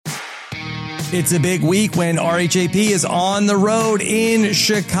It's a big week when RHAP is on the road in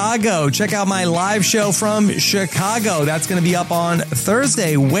Chicago. Check out my live show from Chicago. That's going to be up on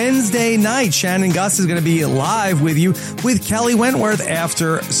Thursday. Wednesday night, Shannon Gus is going to be live with you with Kelly Wentworth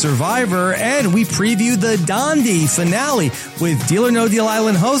after Survivor. And we preview the Dondi finale with Deal or No Deal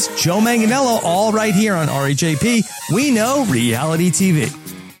Island host Joe Manganiello, all right here on RHAP. We know reality TV.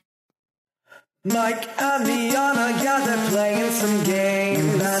 Mike and Liana, yeah, they're playing some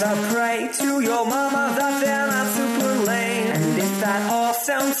games. And I pray to your mama that they're not super lame. And if that all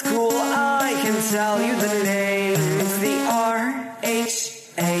sounds cool, I can tell you the name. It's the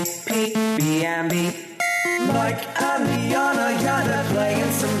RHAPBNB. Mike and Liana, yeah, they're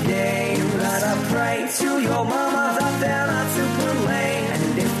playing some games. And I pray to your mama that they're not super lame.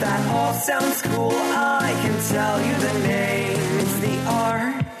 And if that all sounds cool, I can tell you the name. It's the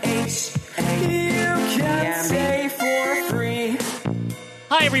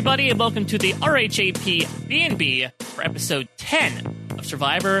Hi, everybody, and welcome to the RHAP B&B for episode 10 of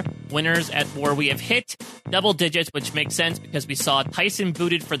Survivor Winners at War. We have hit double digits, which makes sense because we saw Tyson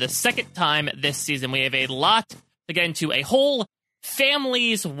booted for the second time this season. We have a lot to get into, a whole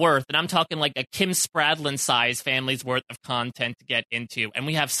family's worth, and I'm talking like a Kim Spradlin-size family's worth of content to get into. And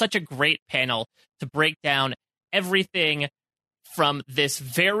we have such a great panel to break down everything from this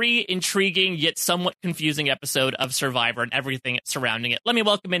very intriguing yet somewhat confusing episode of Survivor and everything surrounding it. Let me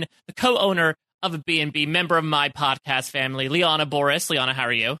welcome in the co-owner of a B&B, member of my podcast family, Liana Boraas. Liana, how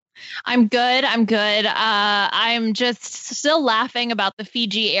are you? I'm good. I'm just still laughing about the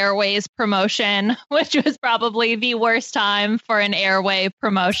Fiji Airways promotion, which was probably the worst time for an airway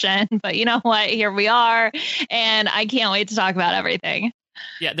promotion. But you know what? Here we are, and I can't wait to talk about everything.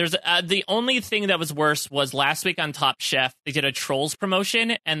 Yeah, there's the only thing that was worse was last week on Top Chef, they did a Trolls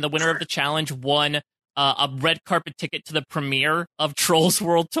promotion, and the winner of the challenge won a red carpet ticket to the premiere of Trolls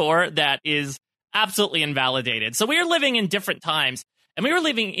World Tour that is absolutely invalidated. So we are living in different times, and we were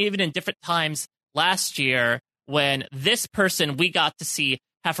living even in different times last year when this person we got to see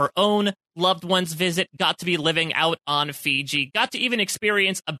have her own loved ones visit, got to be living out on Fiji, got to even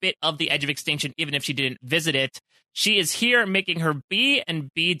experience a bit of the edge of extinction, even if she didn't visit it. She is here making her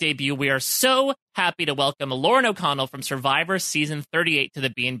B&B debut. We are so happy to welcome Lauren O'Connell from Survivor Season 38 to the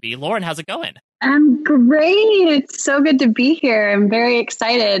B&B. Lauren, how's it going? I'm great. It's so good to be here. I'm very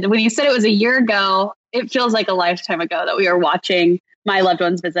excited. When you said it was a year ago, it feels like a lifetime ago that we were watching my loved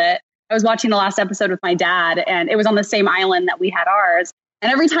ones visit. I was watching the last episode with my dad, and it was on the same island that we had ours.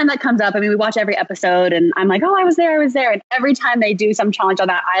 And every time that comes up, I mean, we watch every episode and I'm like, oh, I was there. And every time they do some challenge on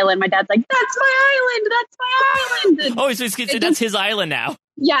that island, my dad's like, that's my island. And oh, so that's his island now.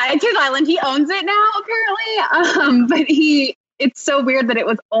 Yeah, it's his island. He owns it now, apparently. But it's so weird that it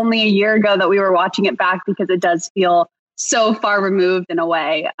was only a year ago that we were watching it back because it does feel so far removed in a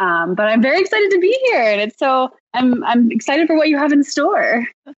way. But I'm very excited to be here. And I'm excited for what you have in store.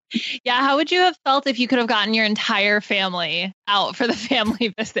 Yeah, how would you have felt if you could have gotten your entire family out for the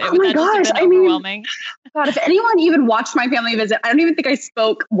family visit? Oh my gosh, I mean, God, if anyone even watched my family visit, I don't even think I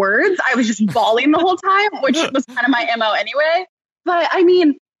spoke words. I was just bawling the whole time, which was kind of my MO anyway. But I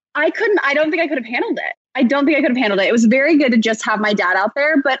mean, I don't think I could have handled it. It was very good to just have my dad out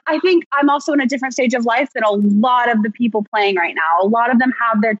there, but I think I'm also in a different stage of life than a lot of the people playing right now. A lot of them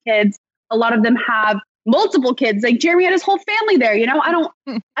have their kids. A lot of them have multiple kids. Like Jeremy had his whole family there. You know,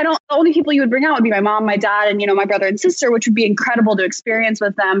 the only people you would bring out would be my mom, my dad, and, you know, my brother and sister, which would be incredible to experience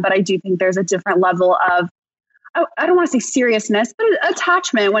with them. But I do think there's a different level of, I don't want to say seriousness, but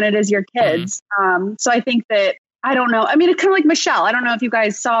attachment when it is your kids. So I think that, I don't know. I mean, it's kind of like Michelle. I don't know if you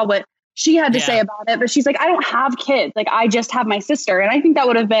guys saw what she had to say about it, but she's like, I don't have kids. Like, I just have my sister. And I think that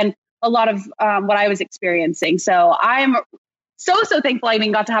would have been a lot of what I was experiencing. So I'm so thankful I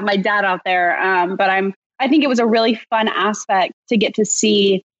even got to have my dad out there. But I think it was a really fun aspect to get to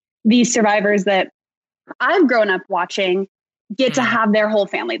see these survivors that I've grown up watching get to have their whole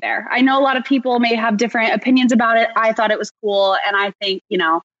family there. I know a lot of people may have different opinions about it. I thought it was cool. And I think, you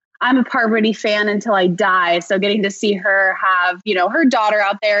know, I'm a Parvati fan until I die. So getting to see her have, you know, her daughter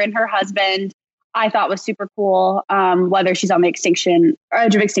out there and her husband, I thought was super cool, whether she's on the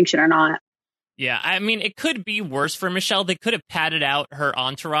edge of extinction or not. Yeah, I mean, it could be worse for Michelle. They could have padded out her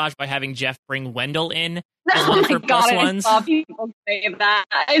entourage by having Jeff bring Wendell in as one of her plus ones. I saw people say that.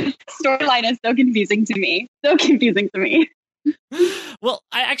 Storyline is so confusing to me. Well,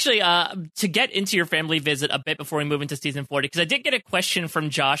 I actually, to get into your family visit a bit before we move into season 40, because I did get a question from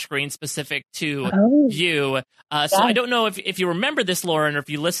Josh Green specific to you. So I don't know if you remember this, Lauren, or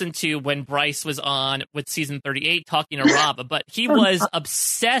if you listened to when Bryce was on with season 38 talking to Rob, but he was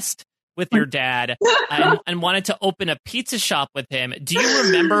obsessed with your dad and wanted to open a pizza shop with him. Do you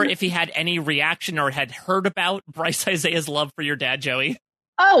remember if he had any reaction or had heard about Bryce Isaiah's love for your dad, Joey?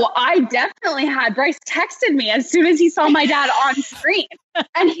 Oh, I definitely had. Bryce texted me as soon as he saw my dad on screen.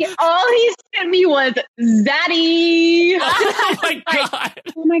 And all he sent me was Zaddy. Oh my God.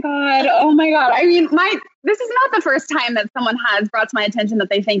 Oh my God. Oh my God. I mean, this is not the first time that someone has brought to my attention that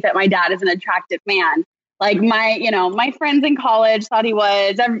they think that my dad is an attractive man. Like my friends in college thought he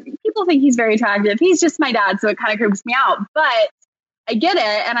was. People think he's very attractive. He's just my dad, so it kind of creeps me out. But I get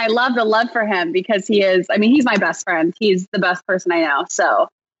it, and I love the love for him because he's my best friend. He's the best person I know. So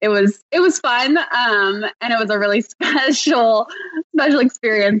it was fun, and it was a really special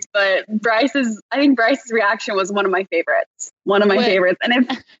experience. But I think Bryce's reaction was one of my favorites. And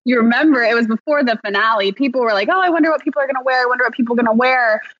if you remember, it was before the finale. People were like, "Oh, I wonder what people are going to wear. I wonder what people are going to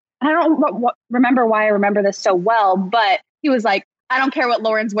wear." And I don't remember why I remember this so well, but he was like, "I don't care what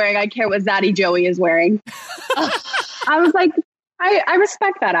Lauren's wearing. I care what Zaddy Joey is wearing." I was like, I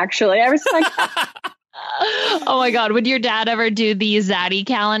respect that, actually. I respect that. Oh my God. Would your dad ever do the Zaddy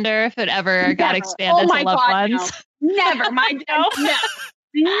calendar if it ever got expanded to loved ones? No. Never. My dad,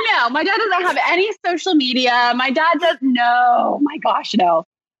 no. My dad doesn't have any social media. My dad no. My gosh, no.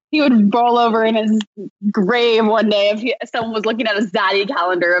 He would roll over in his grave one day if someone was looking at a Zaddy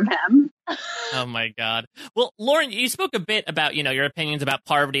calendar of him. Oh my God. Well, Lauren, you spoke a bit about, your opinions about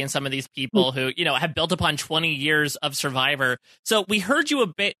Parvati and some of these people who, have built upon 20 years of Survivor. So we heard you a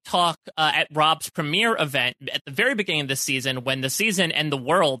bit talk at Rob's premiere event at the very beginning of this season when the season and the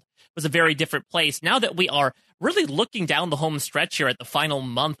world was a very different place. Now that we are really looking down the home stretch here at the final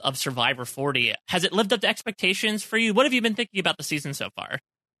month of Survivor 40, has it lived up to expectations for you? What have you been thinking about the season so far?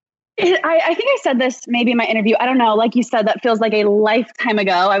 I think I said this maybe in my interview. I don't know. Like you said, that feels like a lifetime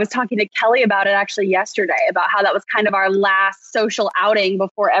ago. I was talking to Kelly about it actually yesterday, about how that was kind of our last social outing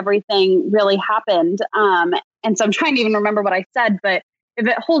before everything really happened. And so I'm trying to even remember what I said. But if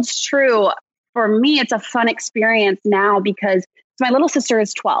it holds true, for me, it's a fun experience now because my little sister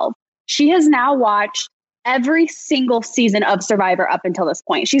is 12. She has now watched every single season of Survivor up until this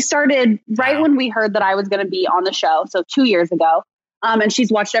point. She started right when we heard that I was going to be on the show. So 2 years ago. And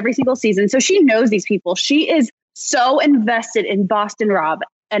she's watched every single season. So she knows these people. She is so invested in Boston Rob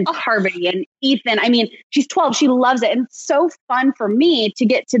and Parvati and Ethan. I mean, she's 12. She loves it. And it's so fun for me to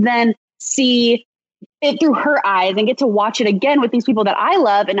get to then see it through her eyes and get to watch it again with these people that I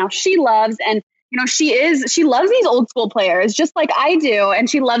love. And now she loves. And, she loves these old school players just like I do. And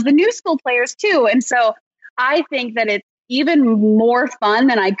she loves the new school players too. And so I think that it's even more fun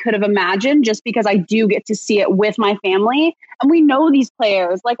than I could have imagined just because I do get to see it with my family. And we know these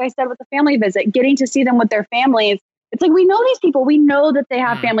players, like I said, with the family visit, getting to see them with their families. It's like, we know these people. We know that they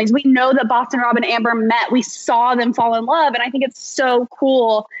have families. We know that Boston Rob and Amber met. We saw them fall in love. And I think it's so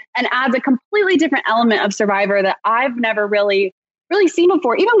cool and adds a completely different element of Survivor that I've never really seen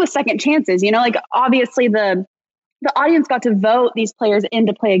before, even with second chances. Like obviously the audience got to vote these players in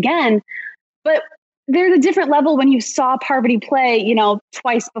to play again, but there's a different level when you saw Parvati play,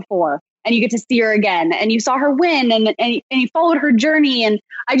 twice before and you get to see her again and you saw her win and you followed her journey. And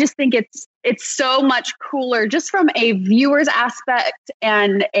I just think it's so much cooler just from a viewer's aspect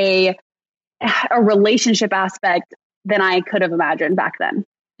and a relationship aspect than I could have imagined back then.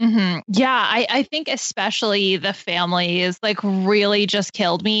 Mm-hmm. Yeah, I think especially the family is like really just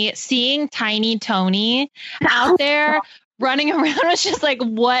killed me. Seeing Tiny Tony out there running around was just like,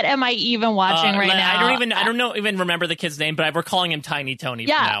 what am I even watching right now? I don't even remember the kid's name, but we're calling him Tiny Tony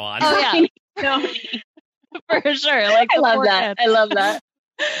from now on. Oh yeah, for sure. Like I love that. I love that.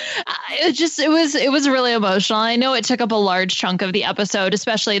 It was really emotional. I know it took up a large chunk of the episode,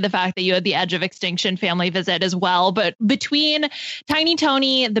 especially the fact that you had the Edge of Extinction family visit as well. But between Tiny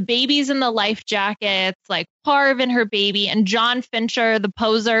Tony, the babies in the life jackets, like Parv and her baby, and John Fincher, the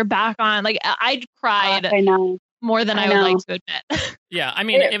poser, back on, like I cried. I know. More than I would like to admit. Yeah, I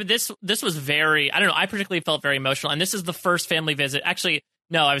mean, this was very, I don't know, I particularly felt very emotional. And this is the first family visit. Actually,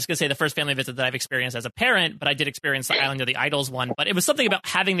 no, I was going to say the first family visit that I've experienced as a parent, but I did experience the Island of the Idols one. But it was something about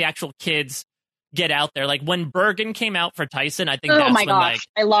having the actual kids get out there. Like when Bergen came out for Tyson, I think that's when like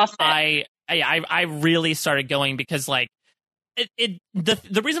I lost it. I really started going because like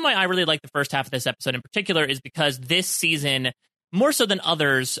the reason why I really like the first half of this episode in particular is because this season, more so than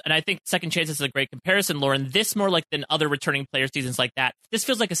others, and I think Second Chances is a great comparison, Lauren, this more like than other returning player seasons like that, this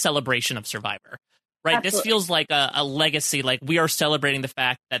feels like a celebration of Survivor, right? Absolutely. This feels like a legacy, like we are celebrating the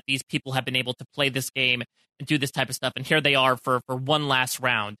fact that these people have been able to play this game and do this type of stuff, and here they are for one last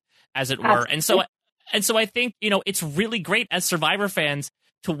round, as it were. And so I think, it's really great as Survivor fans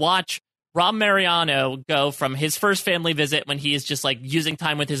to watch Rob Mariano go from his first family visit when he is just like using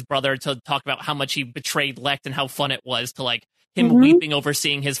time with his brother to talk about how much he betrayed Lex and how fun it was to like him weeping over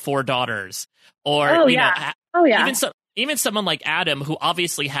seeing his 4 daughters, or even someone like Adam, who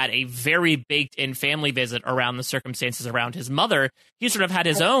obviously had a very baked in family visit around the circumstances around his mother. He sort of had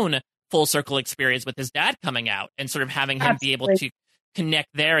his own full circle experience with his dad coming out and sort of having him be able to connect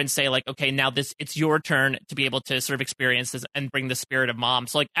there and say like, okay, now it's your turn to be able to sort of experience this and bring the spirit of mom.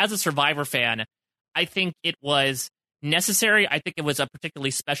 So like as a Survivor fan, I think it was necessary. I think it was a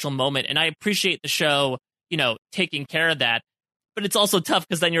particularly special moment, and I appreciate the show, taking care of that. But it's also tough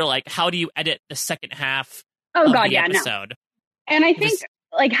because then you're like, how do you edit the second half of the episode? No. And I think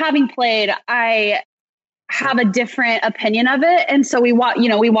like having played, I have a different opinion of it. And so we watch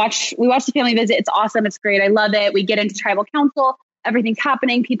the family visit. It's awesome. It's great. I love it. We get into tribal council. Everything's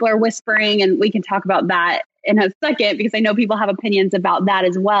happening. People are whispering, and we can talk about that in a second because I know people have opinions about that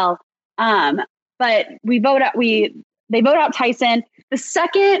as well. But they vote out Tyson. The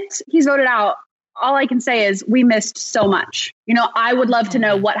second he's voted out, all I can say is we missed so much. I would love to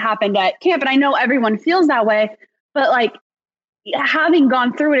know what happened at camp, and I know everyone feels that way, but like having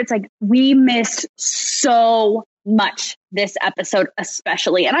gone through it, it's like we missed so much this episode,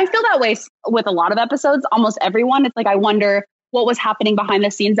 especially. And I feel that way with a lot of episodes, almost everyone. It's like, I wonder what was happening behind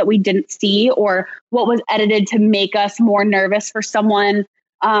the scenes that we didn't see, or what was edited to make us more nervous for someone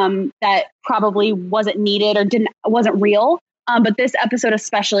that probably wasn't needed or wasn't real. But this episode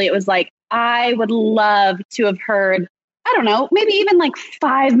especially, it was like, I would love to have heard, I don't know, maybe even like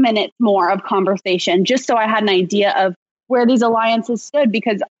 5 minutes more of conversation, just so I had an idea of where these alliances stood.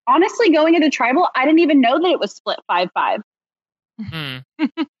 Because honestly, going into tribal, I didn't even know that it was split 5-5.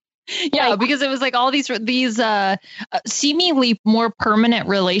 Yeah, because it was like all these seemingly more permanent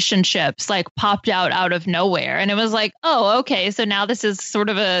relationships like popped out of nowhere. And it was like, oh, okay, so now this is sort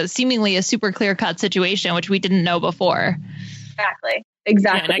of seemingly a super clear cut situation, which we didn't know before.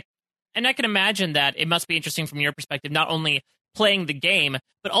 Exactly. Yeah, and I can imagine that it must be interesting from your perspective, not only playing the game,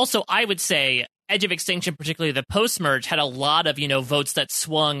 but also I would say Edge of Extinction, particularly the post-merge, had a lot of, votes that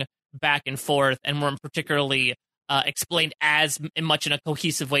swung back and forth and weren't particularly explained as much in a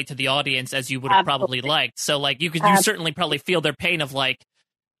cohesive way to the audience as you would have probably liked. So like you certainly probably feel their pain of like,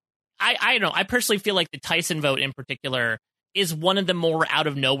 I don't know. I personally feel like the Tyson vote in particular is one of the more out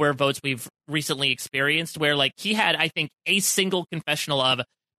of nowhere votes we've recently experienced, where like he had, I think, a single confessional of,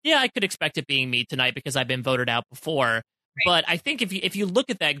 yeah, I could expect it being me tonight because I've been voted out before. Right. But I think if you look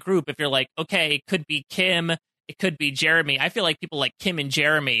at that group, if you're like, okay, it could be Kim, it could be Jeremy. I feel like people like Kim and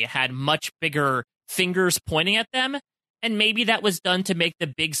Jeremy had much bigger fingers pointing at them. And maybe that was done to make the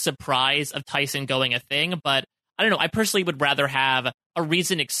big surprise of Tyson going a thing. But I don't know. I personally would rather have a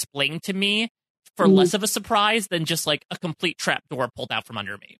reason explained to me for less of a surprise than just like a complete trap door pulled out from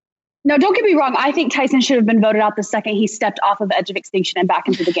under me. No, don't get me wrong. I think Tyson should have been voted out the second he stepped off of Edge of Extinction and back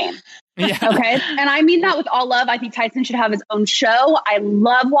into the game. Yeah. Okay. And I mean that with all love. I think Tyson should have his own show. I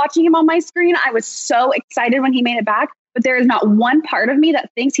love watching him on my screen. I was so excited when he made it back, but there is not one part of me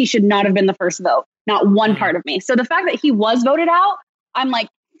that thinks he should not have been the first vote. Not one part of me. So the fact that he was voted out, I'm like,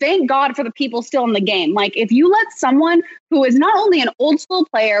 thank God for the people still in the game. Like, if you let someone who is not only an old school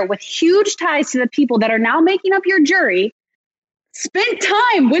player with huge ties to the people that are now making up your jury, spend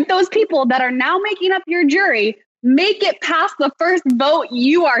time with those people that are now making up your jury, make it past the first vote,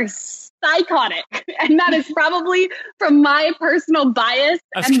 you are psychotic. And that is probably from my personal bias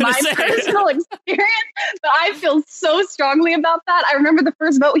and my personal experience, but I feel so strongly about that. I remember the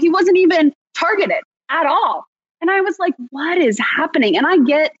first vote, he wasn't even targeted at all. And I was like, what is happening? And I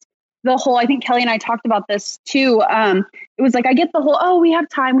get the whole, I think Kelly and I talked about this too. It was like, I get the whole, oh, we have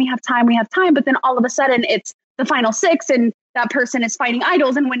time. But then all of a sudden it's the final 6 and that person is fighting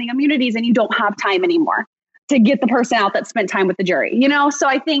idols and winning immunities and you don't have time anymore to get the person out that spent time with the jury, So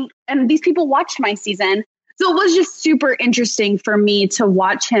I think, and these people watched my season. So it was just super interesting for me to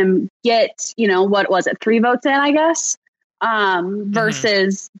watch him get, what was it? 3 votes in, I guess,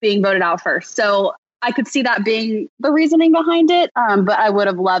 versus being voted out first. So I could see that being the reasoning behind it. But I would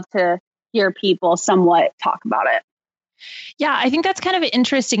have loved to hear people somewhat talk about it. Yeah, I think that's kind of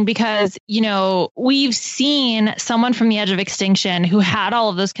interesting because, we've seen someone from the Edge of Extinction who had all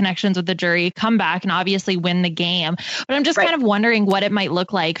of those connections with the jury come back and obviously win the game. But I'm just kind of wondering what it might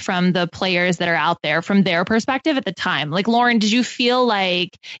look like from the players that are out there from their perspective at the time. Like, Lauren, did you feel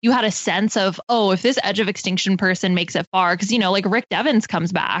like you had a sense of, oh, if this Edge of Extinction person makes it far, because, like Rick Devens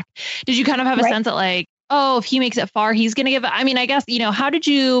comes back. Did you kind of have a sense that like, oh, if he makes it far, he's going to give it. I mean, I guess, how did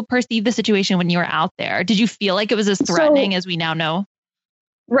you perceive the situation when you were out there? Did you feel like it was as threatening as we now know?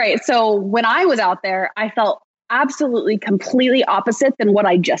 Right. So when I was out there, I felt absolutely completely opposite than what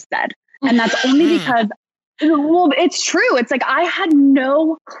I just said. And that's only because, well, it's true. It's like I had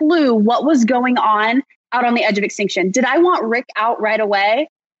no clue what was going on out on the edge of extinction. Did I want Rick out right away?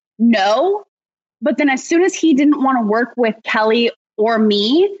 No. But then as soon as he didn't want to work with Kelly or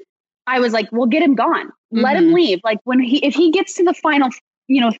me, I was like, well, get him gone. Let him leave. Like if he gets to the final,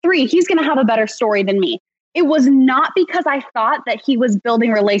 3, he's going to have a better story than me. It was not because I thought that he was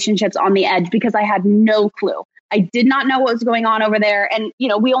building relationships on the edge, because I had no clue. I did not know what was going on over there. And,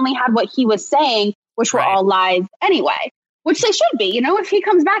 we only had what he was saying, which were all lies anyway, which they should be. If he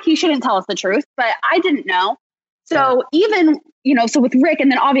comes back, he shouldn't tell us the truth, but I didn't know. So even, so with Rick,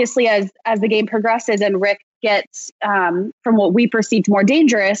 and then obviously as the game progresses and Rick gets, from what we perceived, more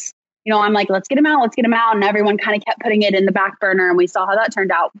dangerous, I'm like, let's get him out. And everyone kind of kept putting it in the back burner, and we saw how that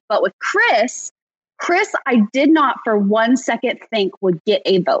turned out. But with Chris, I did not for 1 second think would get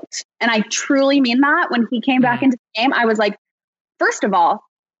a vote. And I truly mean that. When he came back into the game, I was like, first of all,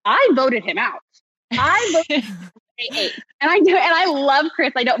 I voted him out. I voted him out day 8. And I love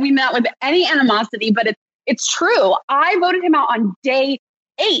Chris. I don't mean that with any animosity, but it's true. I voted him out on day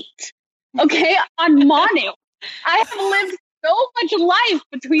 8. Okay. On Manu. I have lived so much life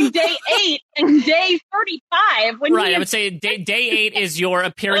between day 8 and day 35. I would say day 8 is your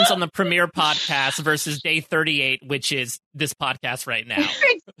appearance on the premiere podcast versus day 38, which is this podcast right now.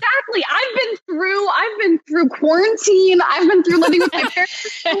 Exactly. I've been through quarantine. I've been through living with my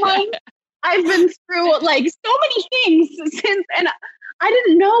parents for months. I've been through like so many things since, and I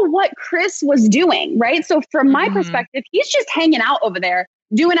didn't know what Chris was doing. Right. So from my perspective, he's just hanging out over there,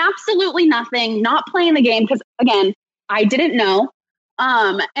 doing absolutely nothing, not playing the game. Because again, I didn't know.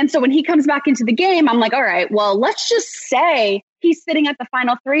 And so when he comes back into the game, I'm like, all right, well, let's just say he's sitting at the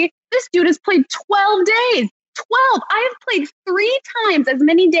final 3. This dude has played 12 days. 12. I have played 3 times as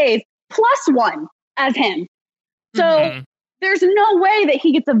many days plus 1 as him. So there's no way that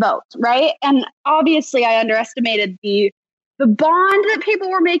he gets a vote, right? And obviously I underestimated the bond that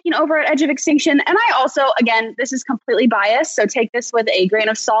people were making over at Edge of Extinction. And I also, again, this is completely biased, so take this with a grain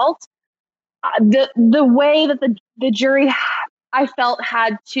of salt. The way that the jury, I felt,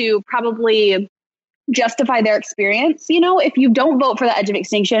 had to probably justify their experience. If you don't vote for the Edge of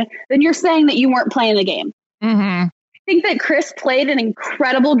Extinction, then you're saying that you weren't playing the game. I think that Chris played an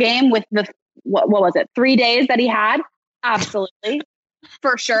incredible game with the, what was it, 3 days that he had? Absolutely.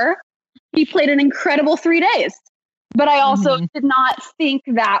 For sure. He played an incredible 3 days. But I also did not think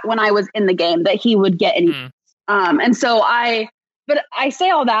that when I was in the game that he would get any. And so but I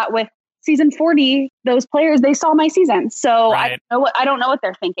say all that with season 40, those players, they saw my season. So I don't know what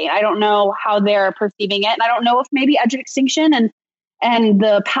they're thinking. I don't know how they're perceiving it. And I don't know if maybe Edge of Extinction and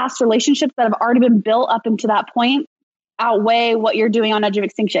the past relationships that have already been built up into that point outweigh what you're doing on Edge of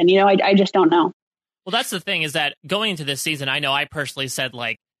Extinction. I just don't know. Well, that's the thing, is that going into this season, I know I personally said,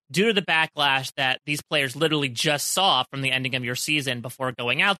 like, due to the backlash that these players literally just saw from the ending of your season before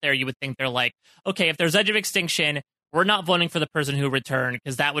going out there, you would think they're like, okay, if there's Edge of Extinction, we're not voting for the person who returned,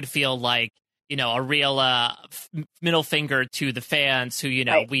 because that would feel like, a real middle finger to the fans who,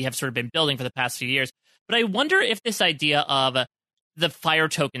 we have sort of been building for the past few years. But I wonder if this idea of the fire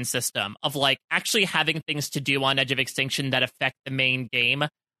token system, of like actually having things to do on Edge of Extinction that affect the main game,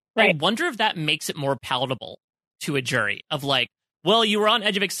 I wonder if that makes it more palatable to a jury of like, well, you were on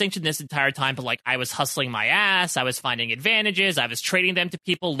Edge of Extinction this entire time, but like I was hustling my ass, I was finding advantages, I was trading them to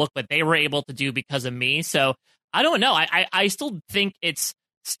people, look what they were able to do because of me. So I don't know. I still think it's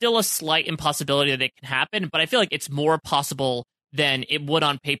still a slight impossibility that it can happen, but I feel like it's more possible than it would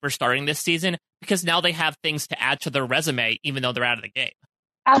on paper starting this season, because now they have things to add to their resume, even though they're out of the game.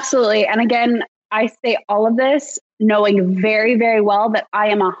 Absolutely. And again, I say all of this knowing very, very well that I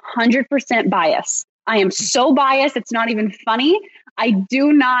am 100% biased. I am so biased, it's not even funny. I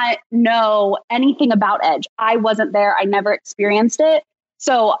do not know anything about Edge. I wasn't there. I never experienced it.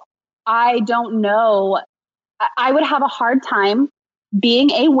 So I don't know. I would have a hard time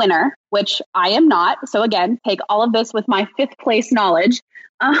being a winner, which I am not. So again, take all of this with my 5th place knowledge.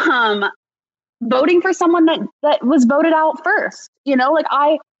 Voting for someone that was voted out first. Like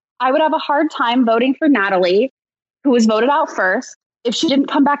I would have a hard time voting for Natalie, who was voted out first, if she didn't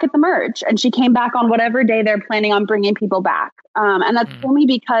come back at the merge and she came back on whatever day they're planning on bringing people back. And that's only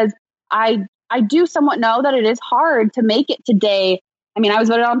because I do somewhat know that it is hard to make it to day. I mean, I was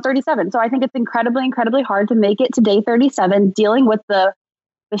voted on 37. So I think it's incredibly, incredibly hard to make it to day 37, dealing with the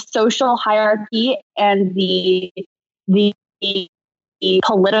social hierarchy and the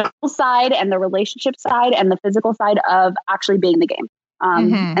political side and the relationship side and the physical side of actually being the game.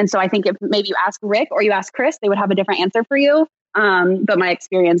 And so I think if maybe you ask Rick or you ask Chris, they would have a different answer for you. But my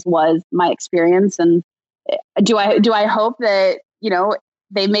experience was my experience. And do I hope that,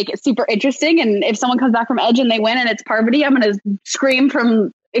 they make it super interesting. And if someone comes back from Edge and they win and it's Parvati, I'm going to scream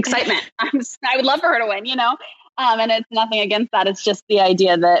from excitement. I would love for her to win, and it's nothing against that. It's just the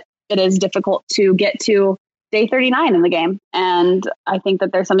idea that it is difficult to get to day 39 in the game. And I think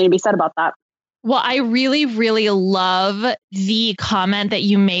that there's something to be said about that. Well, I really, really love the comment that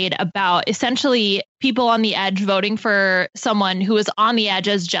you made about essentially people on the edge voting for someone who is on the edge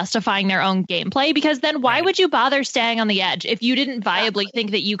as justifying their own gameplay, because then why would you bother staying on the edge if you didn't viably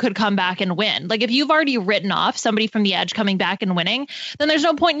think that you could come back and win? Like if you've already written off somebody from the edge coming back and winning, then there's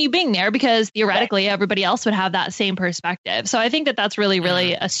no point in you being there because theoretically everybody else would have that same perspective. So I think that that's really,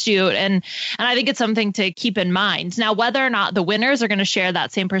 really astute. And I think it's something to keep in mind. Now, whether or not the winners are going to share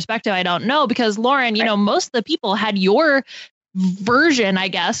that same perspective, I don't know, because Lauren, most of the people had your version, I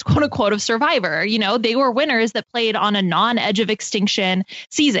guess, quote unquote, of Survivor. They were winners that played on a non-Edge of Extinction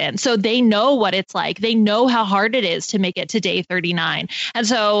season. So they know what it's like. They know how hard it is to make it to day 39. And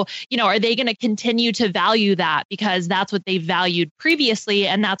so, are they going to continue to value that because that's what they valued previously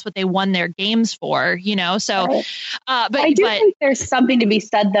and that's what they won their games for, So, but I do think there's something to be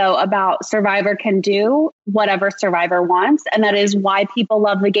said though about Survivor can do whatever Survivor wants. And that is why people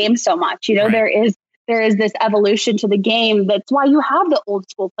love the game so much. There is this evolution to the game. That's why you have the old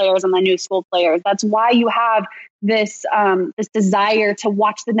school players and the new school players. That's why you have this this desire to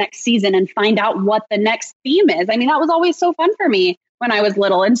watch the next season and find out what the next theme is. I mean, that was always so fun for me when I was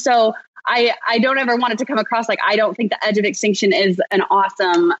little. And so I don't ever want it to come across like I don't think the Edge of Extinction is an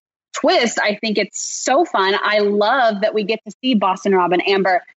awesome twist. I think it's so fun. I love that we get to see Boston Rob and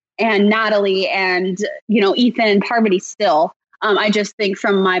Amber and Natalie and, Ethan and Parvati still. I just think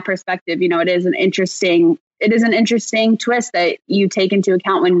from my perspective, it is an interesting twist that you take into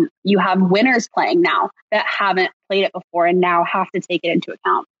account when you have winners playing now that haven't played it before and now have to take it into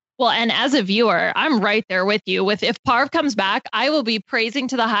account. Well, and as a viewer, I'm right there with you. If Parv comes back, I will be praising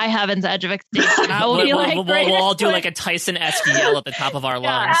to the high heavens Edge of Extinction. I will be we'll all do like a Tyson-esque yell at the top of our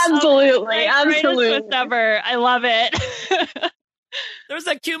lungs. Absolutely. Ever. I love it. There was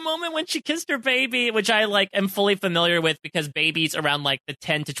that cute moment when she kissed her baby, which I am fully familiar with because babies around like the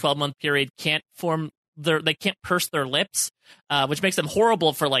 10 to 12 month period can't purse their lips, which makes them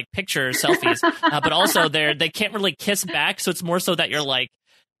horrible for like pictures, selfies. But also they can't really kiss back. So it's more so that you're like,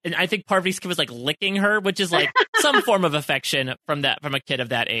 and I think Parvati's kid was like licking her, which is like some form of affection from a kid of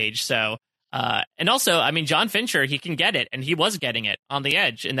that age. So, and also, I mean, John Fincher, he can get it, and he was getting it on the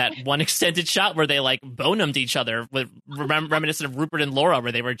edge in that one extended shot where they like bonemed each other, with reminiscent of Rupert and Laura,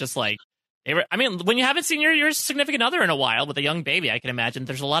 where they were just like, I mean, when you haven't seen your significant other in a while with a young baby, I can imagine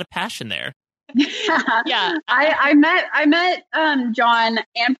there's a lot of passion there. Yeah. I met John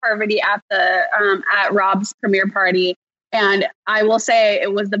and Parvati at at Rob's premiere party. And I will say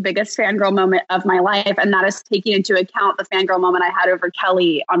it was the biggest fangirl moment of my life. And that is taking into account the fangirl moment I had over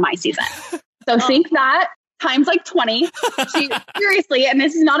Kelly on my season. So think that times like 20. Seriously, and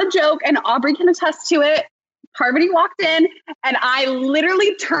this is not a joke, and Aubrey can attest to it. Parvati walked in and I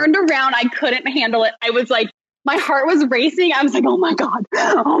literally turned around. I couldn't handle it. I was like, my heart was racing. I was like, oh my God,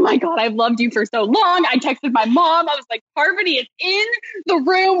 I've loved you for so long. I texted my mom. I was like, Parvati is in the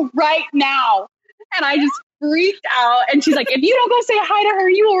room right now. And I just freaked out. And she's like, if you don't go say hi to her,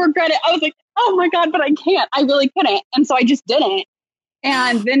 you will regret it. I was like, oh my God, but I can't. I really couldn't. And so I just didn't.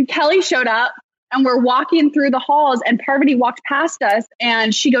 And then Kelly showed up and we're walking through the halls and Parvati walked past us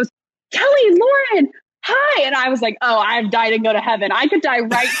and she goes, Kelly, Lauren, hi. And I was like, oh, I've died and go to heaven. I could die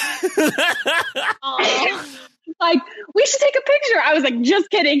right now. Like, we should take a picture. I was like, just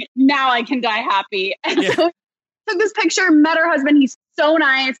kidding. Now I can die happy. And so took this picture, met her husband. He's so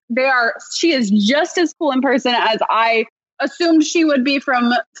nice. She is just as cool in person as I assumed she would be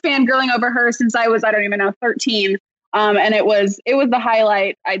from fangirling over her since I was, 13. And it was the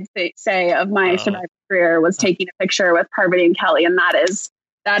highlight, I'd say, of my Survivor career was taking a picture with Parvati and Kelly. And that is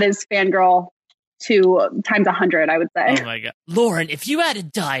fangirl times 100, I would say. Oh my God. Lauren, if you had a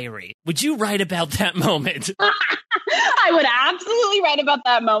diary, would you write about that moment? I would absolutely write about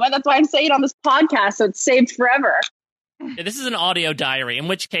that moment. That's why I'm saying it on this podcast, so it's saved forever. Yeah, this is an audio diary, in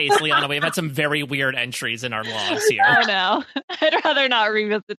which case, Liana, we've had some very weird entries in our logs here. Oh no, I'd rather not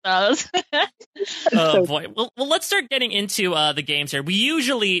revisit those. Oh boy. Well, let's start getting into the games here. We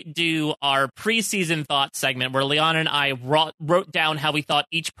usually do our preseason thoughts segment where Liana and I wrote down how we thought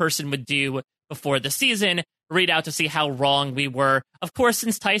each person would do before the season, read out to see how wrong we were. Of course,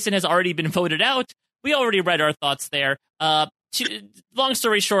 since Tyson has already been voted out, we already read our thoughts there. Long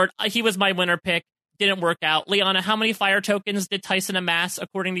story short, he was my winner pick. didn't work out. Liana, how many fire tokens did Tyson amass,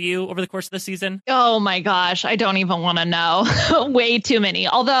 according to you, over the course of the season? Oh my gosh, I don't even want to know. Way too many.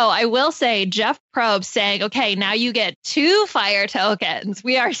 Although I will say Jeff Probst saying, okay, now you get 2 fire tokens.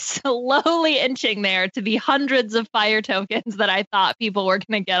 We are slowly inching there to the hundreds of fire tokens that I thought people were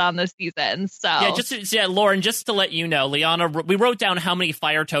going to get on this season. So Lauren, just to let you know, Liana, we wrote down how many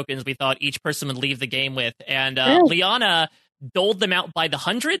fire tokens we thought each person would leave the game with. And Liana doled them out by the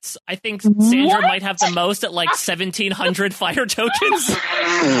hundreds. I think Sandra might have the most at like 1,700 fire tokens.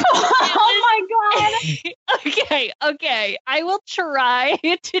 Oh my God. Okay. I will try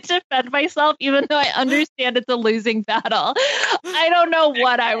to defend myself, even though I understand it's a losing battle. I don't know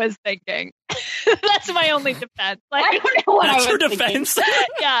what I was thinking. That's my only defense. Like, I don't know what That's I was your defense.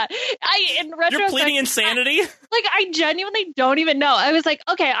 Yeah. In retrospect, You're pleading insanity? I genuinely don't even know. I was like,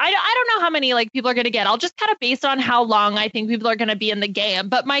 okay, I don't know how many like people are going to get. I'll just kind of base on how long I think people are going to be in the game.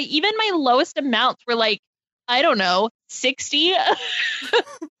 But my lowest amounts were like, I don't know, 60. I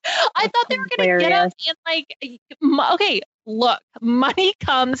thought they were going to get us in like, okay, look, money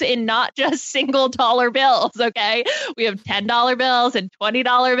comes in not just single dollar bills. Okay. We have $10 bills and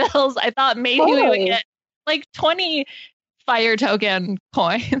 $20 bills. I thought maybe we would get like 20 fire token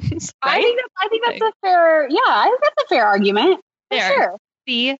coins. Right? I think that's a fair. Yeah, I think that's a fair argument. For sure.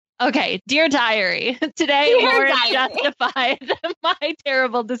 See, okay, dear diary. Today, Lauren justified my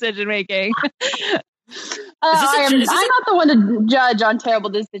terrible decision making. I'm not the one to judge on terrible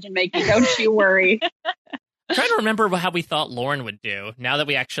decision making. Don't you worry. I'm trying to remember how we thought Lauren would do now that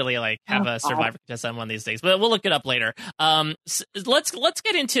we actually have a Survivor contest on one of these days, but we'll look it up later. Let's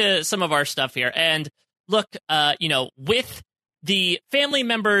get into some of our stuff here. And look, with the family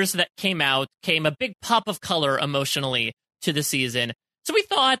members that came out, came a big pop of color emotionally to the season. So we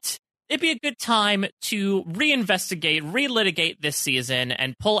thought it'd be a good time to reinvestigate, relitigate this season,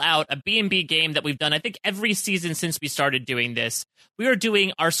 and pull out a B&B game that we've done, I think, every season since we started doing this. We are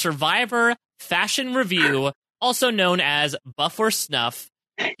doing our Survivor Fashion Review, also known as Buff or Snuff.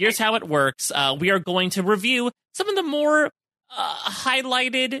 Here's how it works. We are going to review some of the more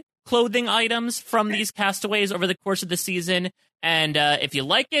highlighted clothing items from these castaways over the course of the season. And if you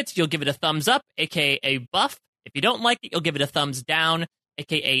like it, you'll give it a thumbs up, aka a buff. If you don't like it, you'll give it a thumbs down,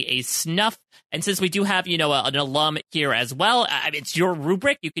 aka a snuff. And since we do have, an alum here as well, it's your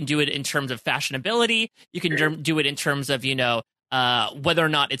rubric. You can do it in terms of fashionability. You can do it in terms of, whether or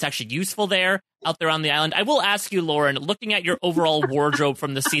not it's actually useful out there on the island. I will ask you, Lauren, looking at your overall wardrobe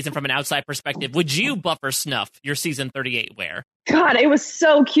from the season from an outside perspective, would you buff or snuff your season 38 wear? God, it was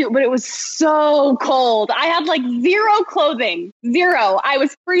so cute, but it was so cold. I had like zero clothing, zero. I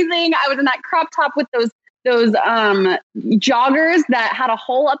was freezing. I was in that crop top with those joggers that had a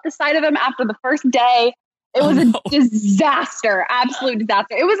hole up the side of them after the first day. It was a disaster, absolute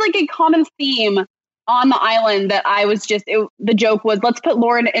disaster. It was like a common theme on the island that I was the joke was, let's put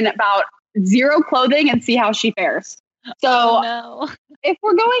Lauren in about zero clothing and see how she fares. So if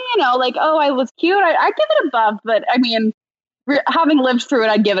we're going, I was cute, I'd give it a buff, but I mean, having lived through it,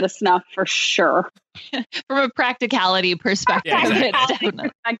 I'd give it a snuff for sure. From a practicality perspective,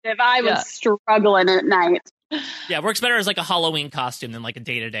 I was struggling at night. Yeah, works better as like a Halloween costume than like a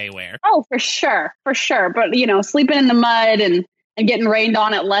day-to-day wear. Oh, for sure. But, sleeping in the mud and getting rained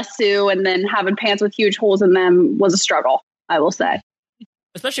on at Lesu and then having pants with huge holes in them was a struggle, I will say.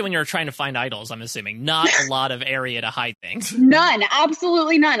 Especially when you're trying to find idols, I'm assuming. Not a lot of area to hide things. None.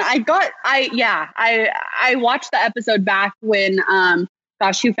 Absolutely none. I watched the episode back when,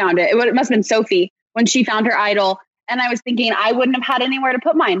 who found it? It must have been Sophie when she found her idol. And I was thinking I wouldn't have had anywhere to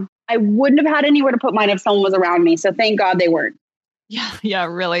put mine. I wouldn't have had anywhere to put mine if someone was around me. So thank God they weren't. Yeah,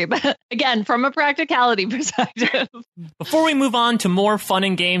 really. But again, from a practicality perspective. Before we move on to more fun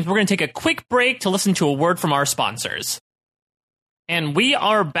and games, we're going to take a quick break to listen to a word from our sponsors. And we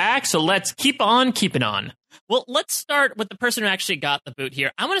are back, so let's keep on keeping on. Well, let's start with the person who actually got the boot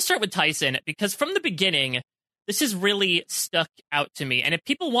here. I want to start with Tyson, because from the beginning, this has really stuck out to me. And if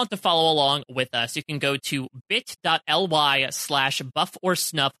people want to follow along with us, you can go to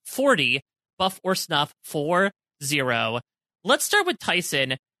bit.ly/bufforsnuff40, bufforsnuff40. Let's start with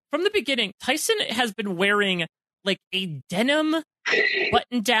Tyson. From the beginning, Tyson has been wearing like a denim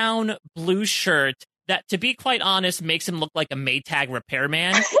button-down blue shirt that, to be quite honest, makes him look like a Maytag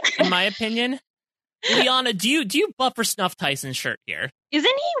repairman, in my opinion. Liana, do you buff or snuff Tyson's shirt here? Isn't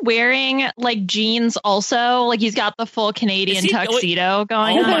he wearing like jeans also? Like he's got the full Canadian tuxedo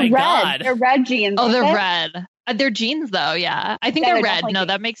going on. Oh my God. They're red jeans. Oh, they're red. They're jeans though, yeah. I think they're red. No,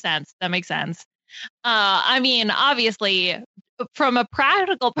 that makes sense. I mean, obviously, from a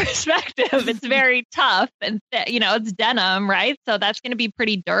practical perspective, it's very tough and, it's denim, right? So that's going to be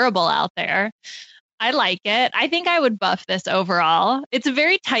pretty durable out there. I like it. I think I would buff this overall. It's a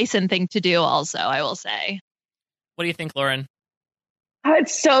very Tyson thing to do also, I will say. What do you think, Lauren?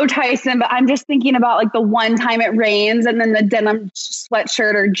 It's so Tyson, but I'm just thinking about like the one time it rains and then the denim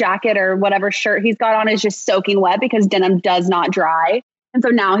sweatshirt or jacket or whatever shirt he's got on is just soaking wet because denim does not dry. And so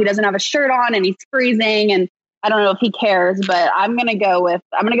now he doesn't have a shirt on and he's freezing, and I don't know if he cares, but I'm going to go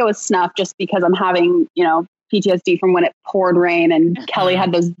with Snuff just because I'm having, PTSD from when it poured rain and Kelly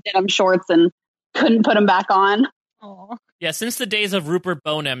had those denim shorts and couldn't put them back on. Oh. Yeah, since the days of Rupert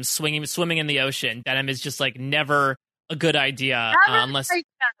Boneham swimming in the ocean, denim is just like never a good idea unless.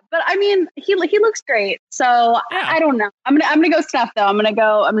 But I mean, he looks great, so yeah. I don't know. I'm gonna go Snuff though. I'm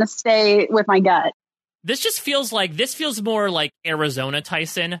gonna stay with my gut. This feels more like Arizona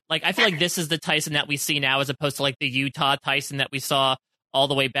Tyson. Like I feel like this is the Tyson that we see now, as opposed to like the Utah Tyson that we saw all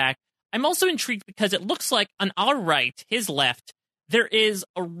the way back. I'm also intrigued because it looks like on our right, his left, there is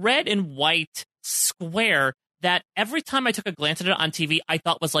a red and white square that every time I took a glance at it on TV, I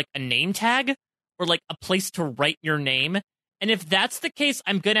thought was like a name tag or like a place to write your name. And if that's the case,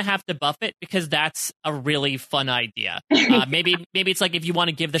 I'm going to have to buff it because that's a really fun idea. Maybe it's like if you want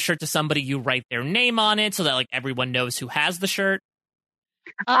to give the shirt to somebody, you write their name on it so that like everyone knows who has the shirt.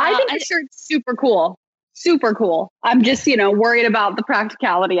 I think the shirt's super cool. Super cool. I'm just, worried about the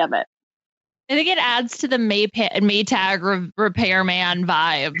practicality of it. I think it adds to the Maytag repairman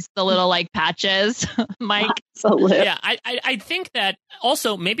vibes, the little like patches, Mike. Absolutely. Yeah, I think that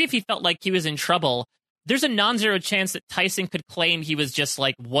also maybe if he felt like he was in trouble, there's a non-zero chance that Tyson could claim he was just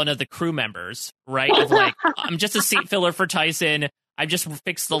like one of the crew members, right? Of like, I'm just a seat filler for Tyson. I just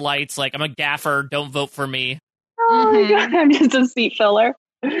fixed the lights. Like, I'm a gaffer. Don't vote for me. Oh my God, I'm just a seat filler.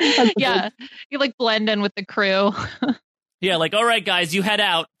 Yeah, you like blend in with the crew. Yeah, like, all right, guys, you head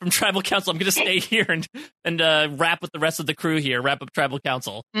out from Tribal Council. I'm going to stay here and rap with the rest of the crew here, wrap up Tribal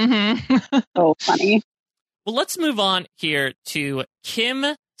Council. Mm-hmm. So funny. Well, let's move on here to Kim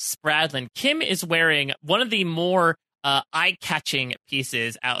Spradlin. Kim is wearing one of the more eye-catching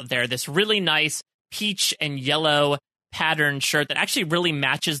pieces out there, this really nice peach and yellow pattern shirt that actually really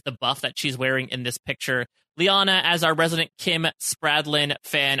matches the buff that she's wearing in this picture. Liana, as our resident Kim Spradlin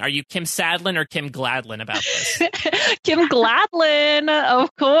fan, are you Kim Sadlin or Kim Gladlin about this? Kim Gladlin,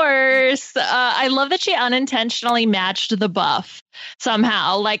 of course. I love that she unintentionally matched the buff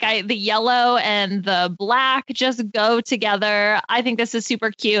somehow. Like the yellow and the black just go together. I think this is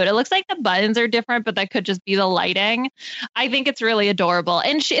super cute. It looks like the buttons are different, but that could just be the lighting. I think it's really adorable.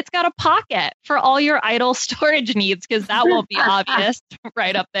 And it's got a pocket for all your idle storage needs because that won't be obvious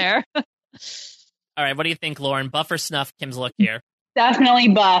right up there. All right, what do you think, Lauren? Buff or snuff Kim's look here? Definitely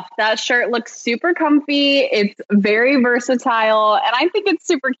buff. That shirt looks super comfy. It's very versatile, and I think it's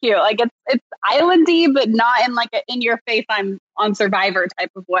super cute. Like it's islandy, but not in like a in your face I'm on Survivor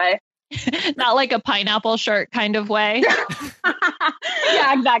type of way. Not like a pineapple shirt kind of way.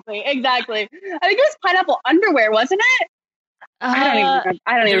 Yeah, exactly. I think it was pineapple underwear, wasn't it? I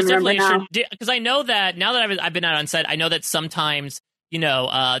don't even remember now. Because I know that now that I've been out on set, I know that sometimes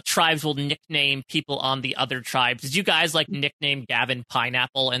tribes will nickname people on the other tribes. Did you guys like nickname Gavin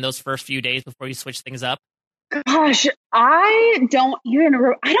Pineapple in those first few days before you switch things up? Gosh, I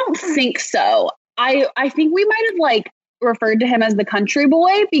don't think so. I think we might have like referred to him as the country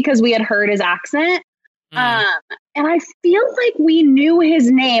boy because we had heard his accent. And I feel like we knew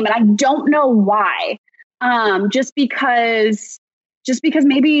his name and I don't know why. Just because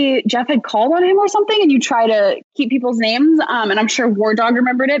maybe Jeff had called on him or something and you try to keep people's names. And I'm sure War Dog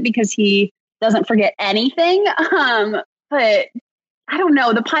remembered it because he doesn't forget anything. But I don't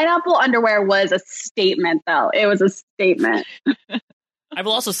know. The pineapple underwear was a statement, though. It was a statement. I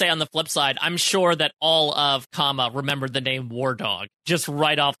will also say on the flip side, I'm sure that all of Kama remembered the name War Dog just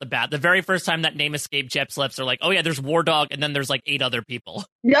right off the bat. The very first time that name escaped Jeff's lips, they're like, oh yeah, there's War Dog, and then there's like 8 other people.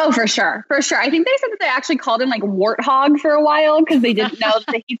 No, for sure. I think they said that they actually called him like Warthog for a while because they didn't know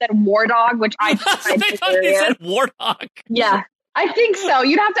that he said War Dog, which I they thought he said Warthog. Yeah, I think so.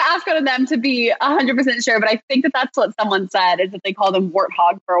 You'd have to ask one of them to be 100% sure, but I think that that's what someone said is that they called him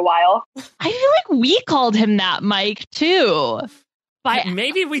Warthog for a while. I feel like we called him that, Mike, too.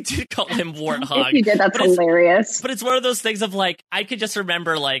 Maybe we did call him Warthog. If you did, that's hilarious. But it's one of those things of like, I could just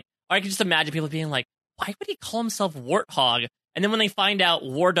remember like, or I could just imagine people being like, why would he call himself Warthog? And then when they find out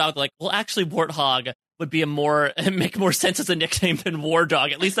War Dog, like, well, actually Warthog would be make more sense as a nickname than War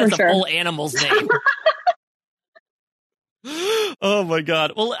Dog. At least that's a full animal's name. Oh my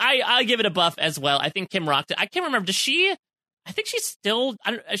God. Well, I give it a buff as well. I think Kim rocked it. I can't remember. I think she's still,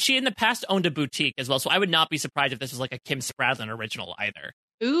 she in the past owned a boutique as well, so I would not be surprised if this was like a Kim Spradlin original either.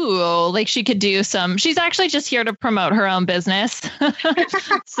 Ooh, like she could do she's actually just here to promote her own business.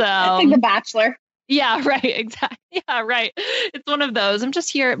 So I think The Bachelor. Yeah, right. Exactly. Yeah, right. It's one of those. I'm just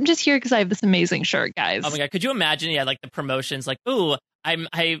here because I have this amazing shirt, guys. Oh my God. Could you imagine? Yeah, like the promotions, like, ooh,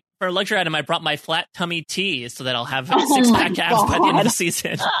 for a luxury item, I brought my flat tummy tea so that I'll have six-pack abs by the end of the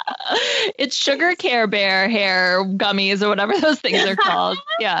season. It's sugar Care Bear hair gummies or whatever those things are called.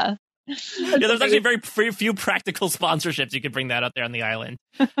 Yeah. Yeah, there's actually very few practical sponsorships you could bring that out there on the island.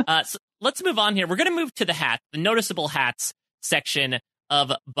 So let's move on here. We're going to move to the noticeable hats section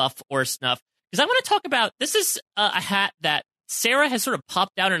of Buff or Snuff. Because I want to talk about, this is a hat that Sarah has sort of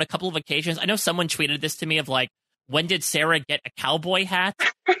popped out on a couple of occasions. I know someone tweeted this to me of like, when did Sarah get a cowboy hat?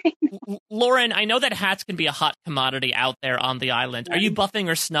 Lauren, I know that hats can be a hot commodity out there on the island. Are you buffing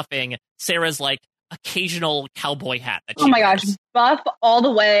or snuffing Sarah's like occasional cowboy hat? That she gosh, buff all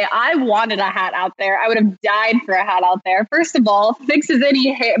the way. I wanted a hat out there. I would have died for a hat out there. First of all, fixes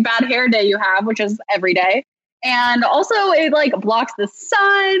any bad hair day you have, which is every day. And also it like blocks the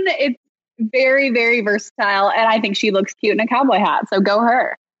sun. It's very, very versatile. And I think she looks cute in a cowboy hat. So go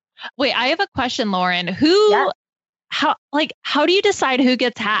her. Wait, I have a question, Lauren. How do you decide who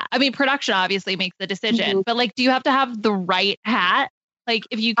gets hat? I mean, production obviously makes the decision, but like, do you have to have the right hat? Like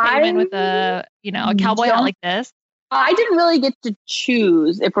if you came in with a cowboy hat like this? I didn't really get to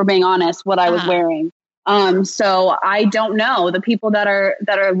choose, if we're being honest, what I was wearing. So I don't know the people that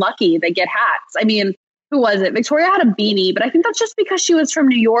are lucky that get hats. I mean, who was it? Victoria had a beanie, but I think that's just because she was from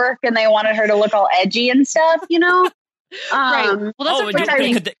New York and they wanted her to look all edgy and stuff, you know? Right. Well, could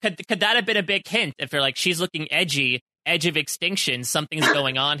that have been a big hint? If you're like, she's looking edgy, edge of extinction, something's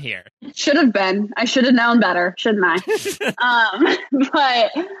going on here. Should have been. I should have known better, shouldn't I?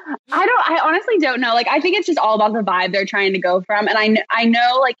 But I honestly don't know. Like, I think it's just all about the vibe they're trying to go from. And I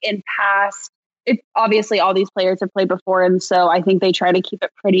know like in past, it's obviously all these players have played before. And so I think they try to keep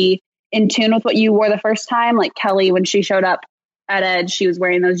it pretty in tune with what you wore the first time. Like Kelly, when she showed up at Edge, she was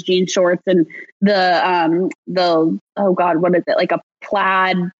wearing those jean shorts and the oh God, what is it? Like a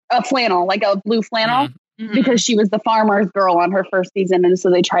flannel, like a blue flannel, because she was the farmer's girl on her first season. And so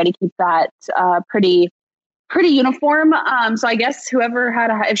they try to keep that pretty uniform. So I guess whoever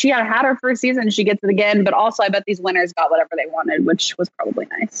if she had a hat her first season, she gets it again. But also I bet these winners got whatever they wanted, which was probably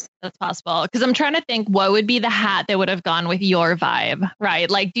nice. That's possible. Because I'm trying to think what would be the hat that would have gone with your vibe, right?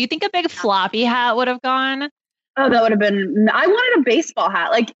 Like, do you think a big floppy hat would have gone? Oh, that would have been, I wanted a baseball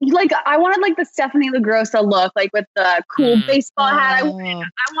hat. Like I wanted like the Stephanie LaGrossa look, like with the cool baseball hat. I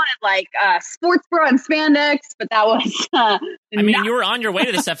wanted like sports bra and spandex, but that was, I mean, you were on your way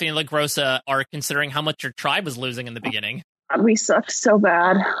to the Stephanie LaGrossa arc considering how much your tribe was losing in the beginning. We sucked so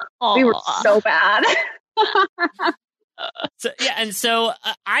bad. Aww. We were so bad. So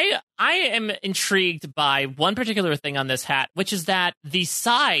I am intrigued by one particular thing on this hat, which is that the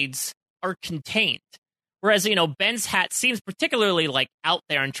sides are contained. Whereas, Ben's hat seems particularly like out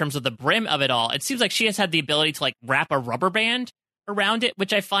there in terms of the brim of it all. It seems like she has had the ability to like wrap a rubber band around it,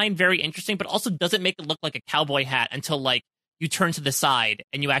 which I find very interesting, but also doesn't make it look like a cowboy hat until like you turn to the side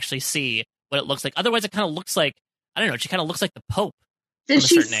and you actually see what it looks like. Otherwise, it kind of looks like, I don't know, she kind of looks like the Pope from a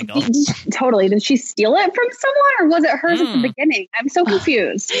certain angle. Totally. Did she steal it from someone or was it hers at the beginning? I'm so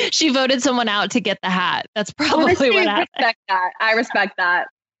confused. She voted someone out to get the hat. That's probably what happened. I respect that.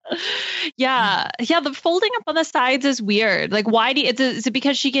 Yeah, the folding up on the sides is weird. Like, why is it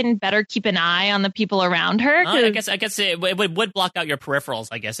because she can better keep an eye on the people around her? I guess it would block out your peripherals,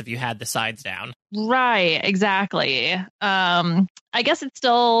 I guess, if you had the sides down. Right, exactly. I guess it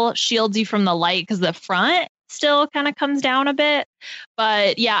still shields you from the light because the front still kind of comes down a bit.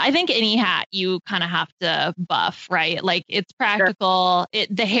 But yeah, I think any hat you kind of have to buff, right? Like, it's practical. Sure.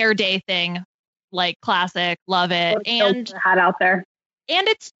 The hair day thing, like classic, love it. And hat out there. And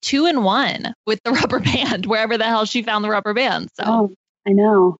it's 2-in-1 with the rubber band, wherever the hell she found the rubber band. So I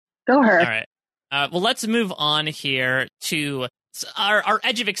know. Go her. All right. Well, let's move on here to our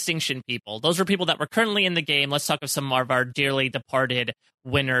Edge of Extinction people. Those are people that were currently in the game. Let's talk of some of our dearly departed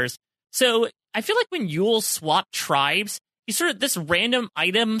winners. So I feel like when Yule swapped tribes, this random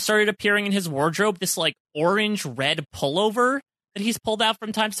item started appearing in his wardrobe, this like orange-red pullover that he's pulled out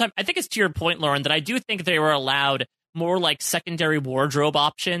from time to time. I think it's to your point, Lauren, that I do think they were allowed more like secondary wardrobe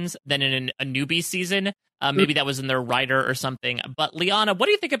options than in a newbie season. Maybe that was in their rider or something. But Liana, what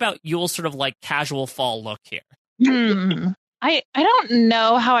do you think about Yule's sort of like casual fall look here? I don't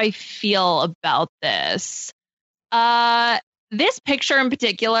know how I feel about this. This picture in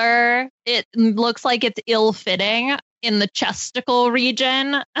particular, it looks like it's ill-fitting in the chesticle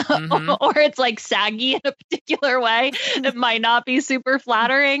region, or it's like saggy in a particular way that might not be super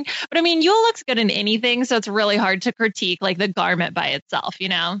flattering. But I mean, Yule looks good in anything, so it's really hard to critique like the garment by itself,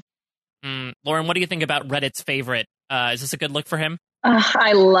 Lauren, what do you think about Reddit's favorite? Is this a good look for him?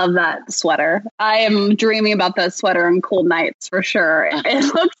 I love that sweater. I am dreaming about that sweater on cold nights for sure.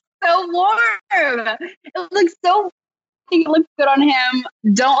 It looks so warm. It looks so. It looks good on him.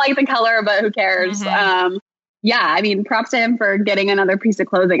 Don't like the color, but who cares? Yeah, I mean, props to him for getting another piece of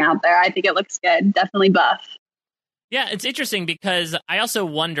clothing out there. I think it looks good. Definitely buff. Yeah, it's interesting because I also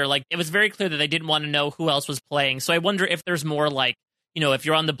wonder, like, it was very clear that they didn't want to know who else was playing. So I wonder if there's more like, if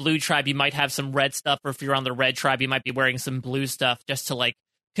you're on the blue tribe, you might have some red stuff, or if you're on the red tribe, you might be wearing some blue stuff just to like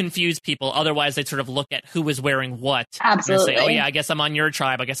confuse people. Otherwise, they'd sort of look at who was wearing what. Absolutely. And say, oh yeah, I guess I'm on your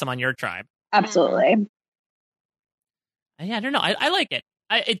tribe. I guess I'm on your tribe. Absolutely. Yeah, I don't know. I like it.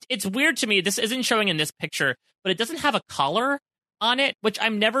 It's weird to me. This isn't showing in this picture, but it doesn't have a collar on it, which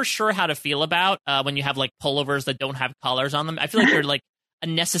I'm never sure how to feel about when you have like pullovers that don't have collars on them. I feel like they're like a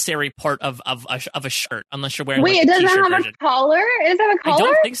necessary part of a shirt, unless you're wearing. Wait, like, it doesn't t-shirt have version. a collar? Is that a collar? I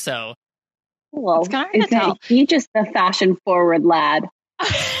don't think so. Well, It's kind of tell. he's just a fashion forward lad.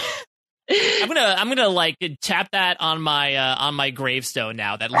 I'm gonna like tap that on my gravestone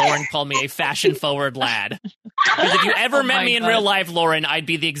now that Lauren called me a fashion forward lad. Because if you ever met me in real life, Lauren, I'd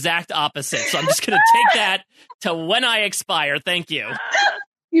be the exact opposite. So I'm just gonna take that to when I expire. Thank you.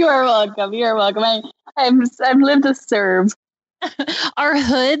 You are welcome. You're welcome. I've lived to serve. Are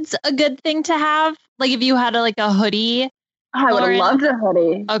hoods a good thing to have? Like if you had a hoodie? I would have Lauren? loved a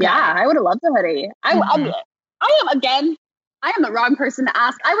hoodie. Okay. Yeah, I would have loved a hoodie. I am the wrong person to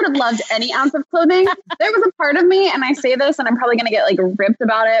ask. I would have loved any ounce of clothing. There was a part of me, and I say this, and I'm probably going to get like ripped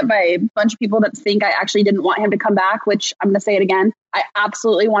about it by a bunch of people that think I actually didn't want him to come back, which I'm going to say it again. I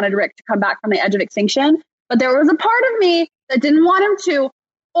absolutely wanted Rick to come back from the edge of extinction. But there was a part of me that didn't want him to,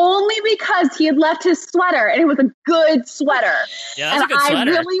 only because he had left his sweater, and it was a good sweater. Yeah, that's a good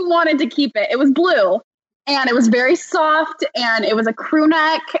sweater. I really wanted to keep it. It was blue. And it was very soft, and it was a crew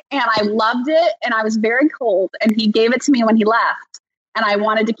neck, and I loved it, and I was very cold, and he gave it to me when he left, and I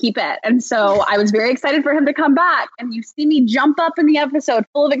wanted to keep it. And so I was very excited for him to come back, and you see me jump up in the episode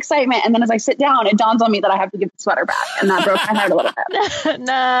full of excitement, and then as I sit down, it dawns on me that I have to give the sweater back, and that broke my heart a little bit.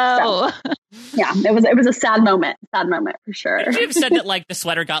 No. So, yeah, it was a sad moment for sure. Could you have said that like the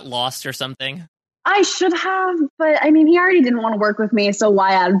sweater got lost or something? I should have, but I mean, he already didn't want to work with me, so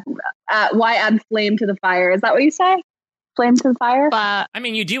why add flame to the fire? Is that what you say? Flame to the fire? But I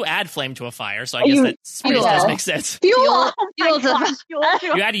mean, you do add flame to a fire, so I guess that sort of does make sense. Fuel fuel to the fire.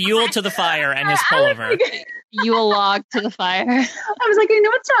 You add Yule to the fire and his pullover. you will log to the fire. I was like, I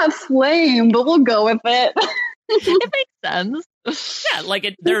know it's not flame, but we'll go with it. It makes sense. Yeah,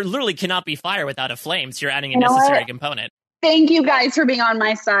 like there literally cannot be fire without a flame, so you're adding a necessary component. Thank you guys for being on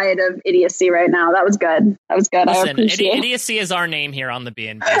my side of idiocy right now. That was good. I Listen, appreciate it. idiocy is our name here on the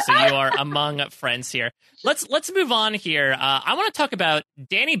B&B, so you are among friends here. Let's move on here. I want to talk about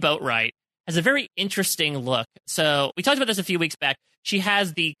Danny Boatwright. Has a very interesting look. So we talked about this a few weeks back. She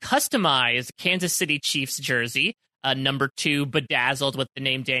has the customized Kansas City Chiefs jersey, number 2, bedazzled with the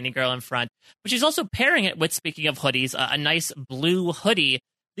name Danny Girl in front. But she's also pairing it with, speaking of hoodies, a nice blue hoodie.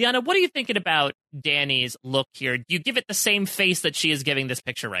 Liana, what are you thinking about Danny's look here? Do you give it the same face that she is giving this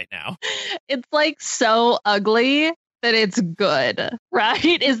picture right now? It's like so ugly that it's good,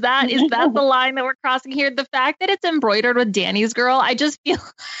 right? Is that the line that we're crossing here? The fact that it's embroidered with Danny's Girl, I just feel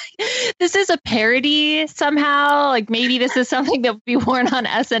like this is a parody somehow. Like maybe this is something that would be worn on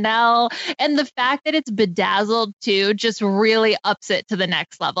SNL. And the fact that it's bedazzled too just really ups it to the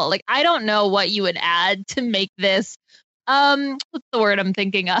next level. Like I don't know what you would add to make this. What's the word I'm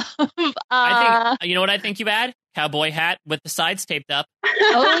thinking of? I think, you know what I think you add? Cowboy hat with the sides taped up.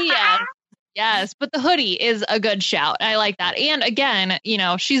 Oh, yeah. Yes, but the hoodie is a good shout. I like that. And again,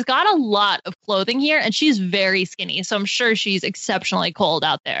 she's got a lot of clothing here, and she's very skinny, so I'm sure she's exceptionally cold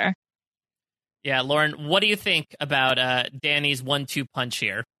out there. Yeah, Lauren, what do you think about Danny's 1-2 punch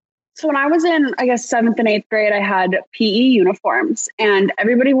here? So when I was in, I guess, 7th and 8th grade, I had PE uniforms, and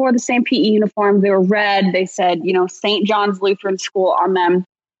everybody wore the same PE uniforms. They were red. They said, St. John's Lutheran School on them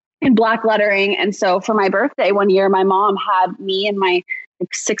in black lettering. And so for my birthday one year, my mom had me and my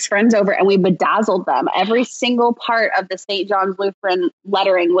 6 friends over, and we bedazzled them. Every single part of the St. John's Lutheran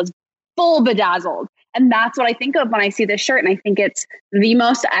lettering was full bedazzled. And that's what I think of when I see this shirt. And I think it's the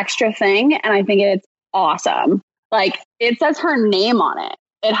most extra thing. And I think it's awesome. Like it says her name on it.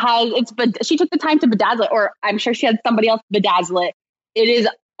 She took the time to bedazzle it, or I'm sure she had somebody else bedazzle it. It is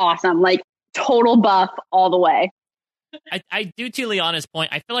awesome. Like total buff all the way. I do, to Liana's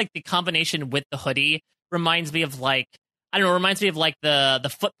point, I feel like the combination with the hoodie reminds me of the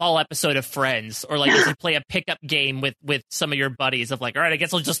football episode of Friends, or like if you play a pickup game with some of your buddies of like, all right, I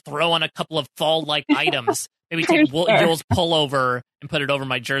guess I'll just throw on a couple of fall-like items. Maybe take Yule's pullover and put it over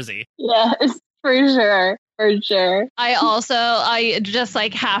my jersey. Yes, for For sure. I just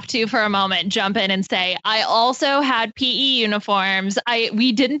like have to for a moment jump in and say I also had PE uniforms.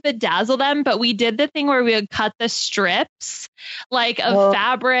 We didn't bedazzle them, but we did the thing where we would cut the strips like of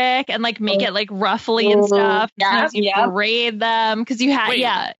fabric and like make it like ruffly and stuff. Sometimes you braid them because you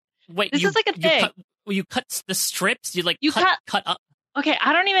had Wait, this is like a thing. You cut the strips. You cut up. Okay,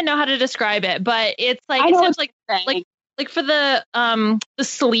 I don't even know how to describe it, but it's like it seems like for the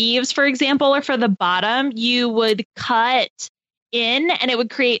sleeves, for example, or for the bottom, you would cut in and it would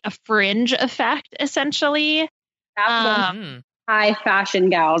create a fringe effect, essentially. That's high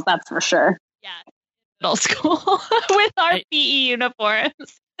fashion gals, that's for sure. Yeah, middle school with our PE uniforms.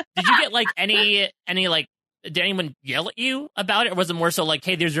 Did you get like any like? Did anyone yell at you about it, or was it more so like,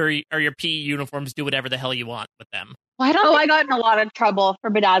 "Hey, these are your PE uniforms. Do whatever the hell you want with them"? Well, I got in a lot of trouble for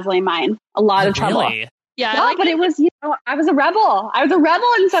bedazzling mine. A lot of trouble. Really? Yeah, but it was, I was a rebel. I was a rebel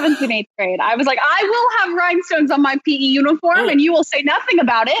in 7th and 8th grade. I was like, I will have rhinestones on my PE uniform and you will say nothing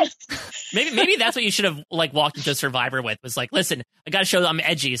about it. Maybe that's what you should have like walked into Survivor with, was like, listen, I got to show that I'm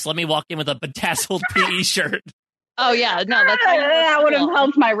edgy, so let me walk in with a bedazzled PE shirt. Oh, yeah. No, that would have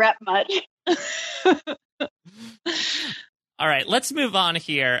helped my rep much. All right, let's move on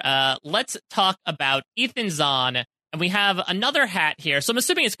here. Let's talk about Ethan Zahn. And we have another hat here. So I'm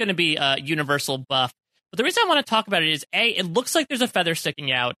assuming it's going to be universal buff. But the reason I want to talk about it is, A, it looks like there's a feather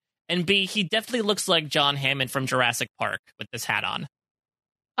sticking out. And B, he definitely looks like John Hammond from Jurassic Park with this hat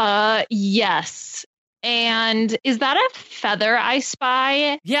on. Yes. And is that a feather I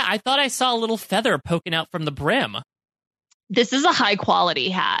spy? Yeah, I thought I saw a little feather poking out from the brim. This is a high quality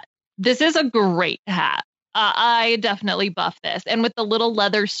hat. This is a great hat. I definitely buff this. And with the little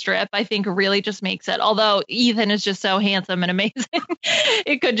leather strip, I think really just makes it. Although Ethan is just so handsome and amazing,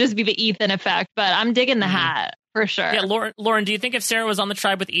 it could just be the Ethan effect. But I'm digging the hat for sure. Yeah, Lauren, do you think if Sarah was on the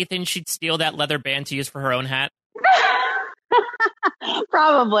tribe with Ethan, she'd steal that leather band to use for her own hat?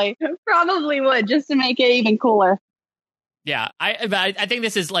 Probably would, just to make it even cooler. Yeah, I think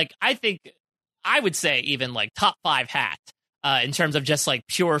this is like, I would say even like top 5 hat. In terms of just like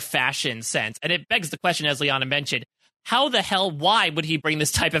pure fashion sense. And it begs the question, as Liana mentioned, why would he bring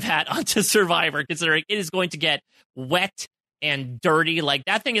this type of hat onto Survivor, considering it is going to get wet and dirty? Like,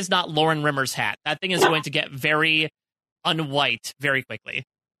 that thing is not Lauren Rimmer's hat. That thing is going to get very unwhite very quickly.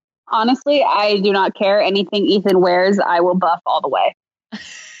 Honestly, I do not care. Anything Ethan wears, I will buff all the way.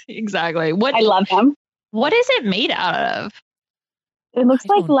 Exactly. I love him. What is it made out of? It looks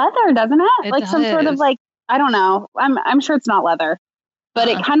like leather, doesn't it? Like some sort of like, I don't know. I'm sure it's not leather, but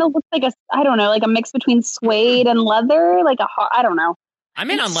it kind of looks like like a mix between suede and leather. Like I don't know.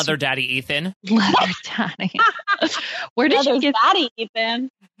 I'm in on Leather Daddy Ethan. Leather Daddy. Where did you get Daddy Ethan?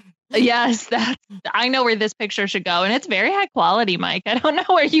 Yes, I know where this picture should go, and it's very high quality, Mike. I don't know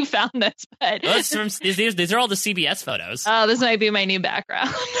where you found this, but these are all the CBS photos. Oh, this might be my new background.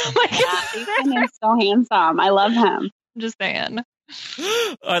 Oh my God. Ethan is so handsome. I love him. I'm just saying.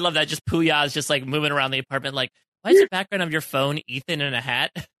 Oh, I love that. Just Puya is just like moving around the apartment. Like, why is the background of your phone Ethan in a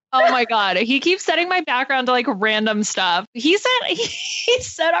hat? Oh my God. He keeps setting my background to like random stuff. He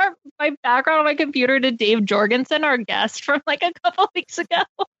set my background on my computer to Dave Jorgensen, our guest from like a couple weeks ago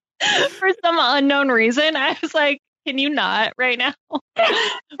for some unknown reason. I was like, can you not right now?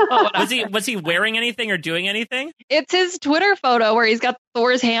 Was he wearing anything or doing anything? It's his Twitter photo where he's got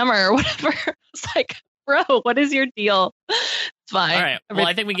Thor's hammer or whatever. It's like, bro, what is your deal? It's fine. All right. Well,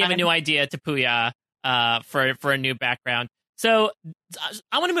 I think we gave a new idea to Puya for a new background. So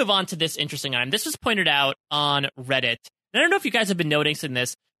I want to move on to this interesting item. This was pointed out on Reddit. And I don't know if you guys have been noticing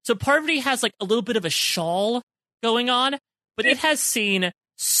this. So Parvati has like a little bit of a shawl going on, but it has seen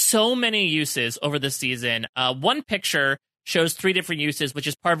so many uses over the season. One picture shows 3 different uses, which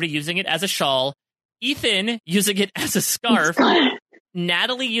is Parvati using it as a shawl, Ethan using it as a scarf,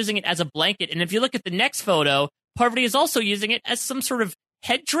 Natalie using it as a blanket. And if you look at the next photo, Parvati is also using it as some sort of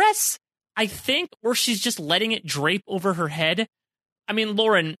headdress, I think, or she's just letting it drape over her head. I mean,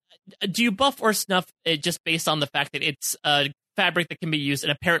 Lauren, do you buff or snuff it just based on the fact that it's a fabric that can be used in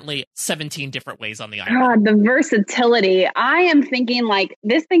apparently 17 different ways on the island? God, the versatility. I am thinking like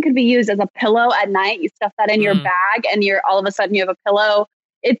this thing could be used as a pillow at night. You stuff that in your bag and all of a sudden you have a pillow.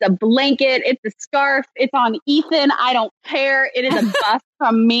 It's a blanket. It's a scarf. It's on Ethan. I don't care. It is a buff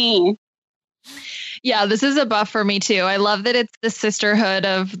from me. Yeah, this is a buff for me too. I love that it's the sisterhood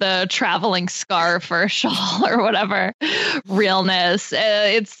of the traveling scarf or shawl or whatever realness.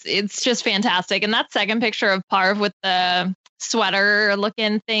 It's just fantastic. And that second picture of Parv with the sweater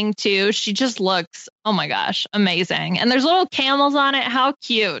looking thing too, she just looks, oh my gosh, amazing. And there's little camels on it. How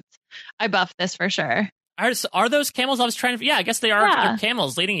cute. I buff this for sure. Are those camels? I was trying to. Yeah, I guess they are. They're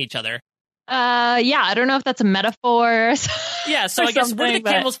camels leading each other. Yeah, I don't know if that's a metaphor. Yeah, so I guess where do the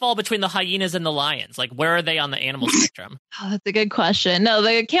but- camels fall between the hyenas and the lions? Like, where are they on the animal spectrum? Oh, that's a good question. No,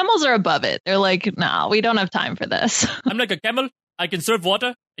 the camels are above it. They're like, no, we don't have time for this. I'm like a camel. I can serve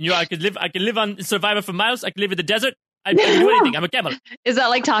water, and I can live on Survivor for miles. I can live in the desert. I can do anything. I'm a camel. Is that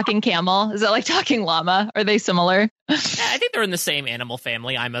like talking camel? Is that like talking llama? Are they similar? Yeah, I think they're in the same animal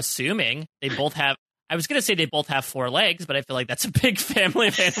family. I'm assuming they both have. I was gonna say they both have 4 legs, but I feel like that's a big family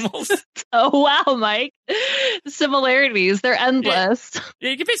of animals. Oh wow, Mike! The similarities, they're endless. Yeah,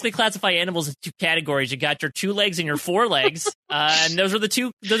 you can basically classify animals in 2 categories. You got your 2 legs and your 4 legs, and those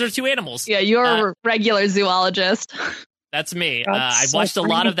are 2 animals. Yeah, you're a regular zoologist. That's me. That's I so watched a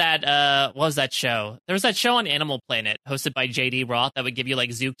funny. lot of that. What was that show? There was that show on Animal Planet hosted by JD Roth that would give you like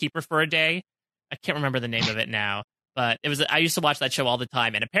Zookeeper for a day. I can't remember the name of it now, but it was. I used to watch that show all the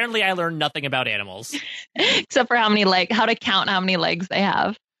time, and apparently I learned nothing about animals. Except for how to count how many legs they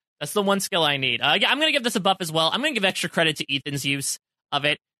have. That's the one skill I need. Yeah, I'm going to give this a buff as well. I'm going to give extra credit to Ethan's use of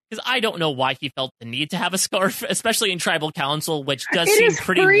it, because I don't know why he felt the need to have a scarf, especially in Tribal Council, which does It seem is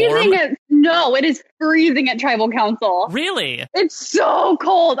pretty freezing warm. No, it is freezing at Tribal Council. Really? It's so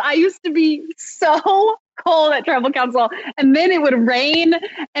cold. I used to be so cold at Tribal Council, and then it would rain,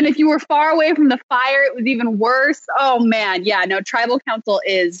 and if you were far away from the fire, it was even worse. Oh man, yeah, no, Tribal Council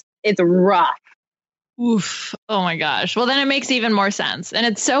it's rough. Oof. Oh my gosh. Well, then it makes even more sense, and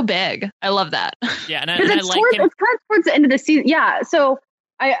it's so big. I love that. Yeah, and I Because like him. it's kind of towards the end of the season. Yeah, so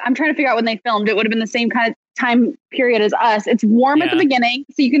I'm trying to figure out when they filmed. It would have been the same kind of time period as us. It's warm at the Yeah. beginning,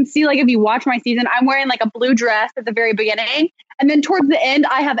 so you can see, like, if you watch my season, I'm wearing like a blue dress at the very beginning, and then towards the end,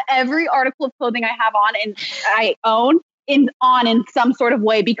 I have every article of clothing I have on and I own in some sort of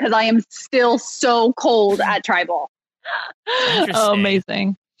way, because I am still so cold at Tribal. Interesting. Oh,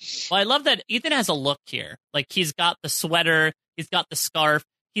 amazing. Well, I love that Ethan has a look here. Like, he's got the sweater, he's got the scarf,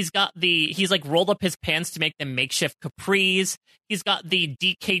 he's like rolled up his pants to make them makeshift capris. He's got the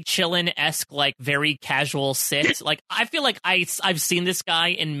DK Chillin-esque, like, very casual sit. Like, I feel like I've seen this guy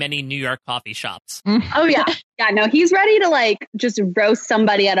in many New York coffee shops. Oh yeah, yeah. No, he's ready to like just roast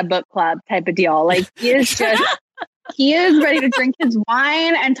somebody at a book club type of deal. Like he is ready to drink his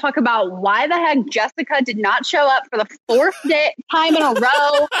wine and talk about why the heck Jessica did not show up for the 4th time in a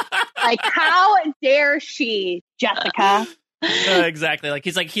row. Like, how dare she, Jessica? Exactly. Like,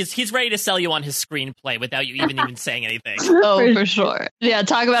 he's ready to sell you on his screenplay without you even saying anything. Oh, for sure. Yeah,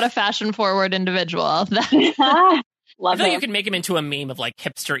 talk about a fashion forward individual. Love I feel like it. you could make him into a meme of like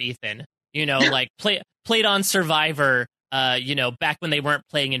hipster Ethan. You know, like played on Survivor. Back when they weren't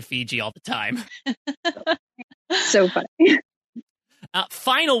playing in Fiji all the time. So funny.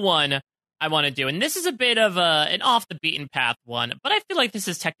 Final one I want to do, and this is a bit of an off the beaten path one, but I feel like this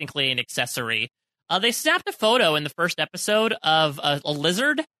is technically an accessory. They snapped a photo in the first episode of a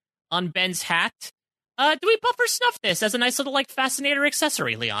lizard on Ben's hat. Do we buff or snuff this as a nice little like fascinator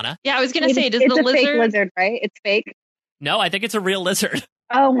accessory, Liana? Yeah, I was gonna say, does it's the a fake lizard? lizard, right? It's fake. No, I think it's a real lizard.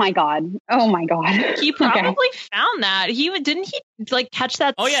 Oh my god. Oh my god. He probably found that. Didn't he like catch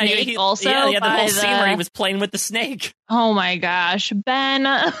that Oh yeah, snake he also? yeah, he had the by whole scene where he was playing with the snake. Oh my gosh, Ben.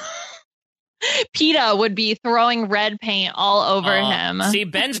 PETA would be throwing red paint all over him. See,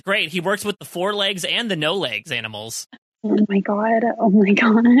 Ben's great. He works with the 4 legs and the no legs animals. Oh my god. Oh my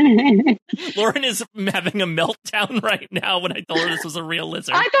god. Lauren is having a meltdown right now when I told her this was a real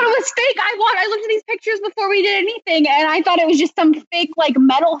lizard. I thought it was fake. I looked at these pictures before we did anything, and I thought it was just some fake like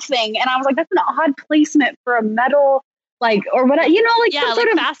metal thing. And I was like, that's an odd placement for a metal, like, or what? Like Yeah, some like sort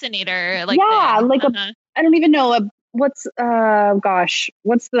of fascinator. Like yeah, thing. like Uh-huh. I don't even know what's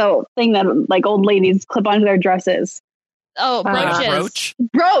the thing that like old ladies clip onto their dresses. Oh, brooches. Brooch?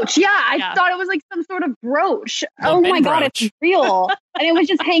 Brooch, yeah. Yeah. I thought it was like some sort of brooch. Well, Oh Ben my god, brooch. it's real. And it was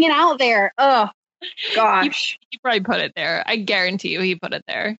just hanging out there. Oh gosh. He probably put it there. I guarantee you he put it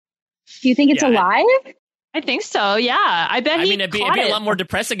there. Do you think it's Yeah, alive? I think so, yeah. I bet I he mean, it'd be caught a it. lot more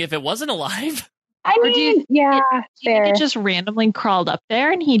depressing if it wasn't alive. I Or do you- mean, yeah, Do you fair. think it just randomly crawled up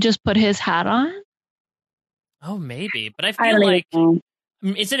there and he just put his hat on? Oh, maybe. But I I feel don't like, even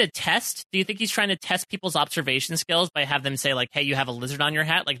know. is it a test? Do you think he's trying to test people's observation skills by have them say, like, hey, you have a lizard on your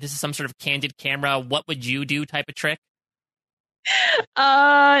hat? Like, this is some sort of candid camera, what would you do type of trick?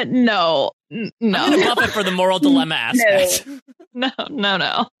 No. No. I'm going to buff it for the moral dilemma aspect. No.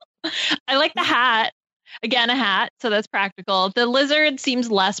 I like the hat. Again, a hat, so that's practical. The lizard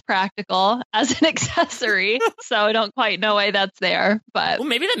seems less practical as an accessory, so I don't quite know why that's there. But Well,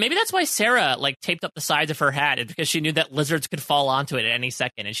 maybe that's why Sarah like taped up the sides of her hat, is because she knew that lizards could fall onto it at any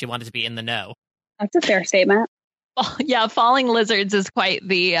second, and she wanted to be in the know. That's a fair statement. yeah, falling lizards is quite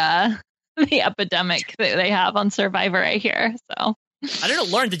the epidemic that they have on Survivor, I hear. So I don't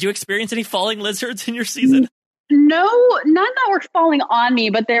know, Lauren, did you experience any falling lizards in your season? No, none that were falling on me,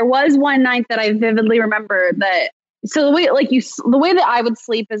 but there was one night that I vividly remember that. So the way that I would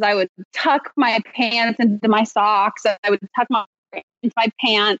sleep is I would tuck my pants into my socks. I would tuck my into my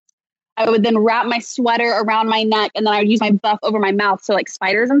pants. I would then wrap my sweater around my neck, and then I would use my buff over my mouth so like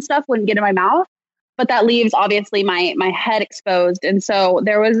spiders and stuff wouldn't get in my mouth. But that leaves obviously my head exposed. And so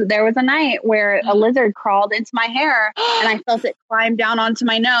there was a night where a lizard crawled into my hair, and I felt it climb down onto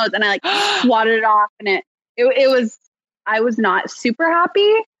my nose, and I like swatted it off, and it was, I was not super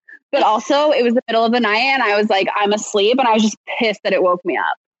happy, but also it was the middle of the night, and I was like, I'm asleep, and I was just pissed that it woke me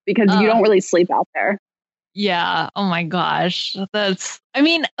up because you don't really sleep out there. Yeah. Oh my gosh.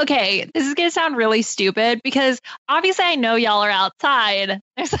 Okay, this is going to sound really stupid because obviously I know y'all are outside.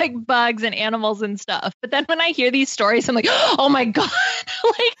 There's like bugs and animals and stuff. But then when I hear these stories, I'm like, oh my God.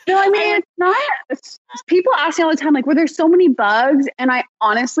 No, I mean, it's not. People ask me all the time, like, were there so many bugs? And I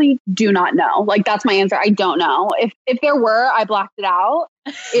honestly do not know. Like, that's my answer. I don't know. If there were, I blocked it out.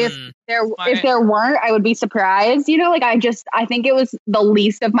 If there weren't, I would be surprised. Like I think it was the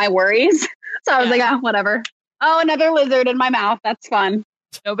least of my worries. So I was like, whatever. Oh, another lizard in my mouth. That's fun.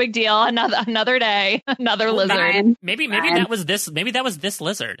 No big deal. Another day, another lizard. Fine. Maybe that was this. Maybe that was this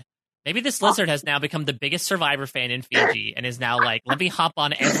lizard. Maybe this lizard has now become the biggest Survivor fan in Fiji and is now like, let me hop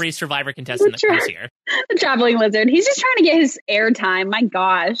on every Survivor contestant that comes here. The traveling lizard. He's just trying to get his airtime. My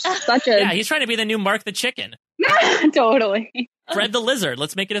gosh, yeah. He's trying to be the new Mark the Chicken. Totally. Fred the Lizard.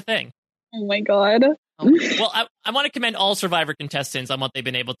 Let's make it a thing. Oh my God. Well, I want to commend all Survivor contestants on what they've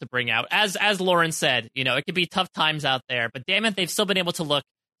been able to bring out. As Lauren said, it could be tough times out there, but damn it, they've still been able to look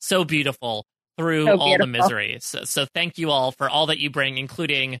so beautiful through all the misery. So thank you all for all that you bring,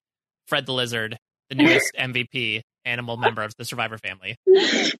 including Fred the Lizard, the newest MVP animal member of the Survivor family.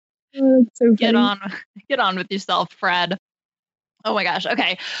 Oh, so get on with yourself, Fred. Oh my gosh.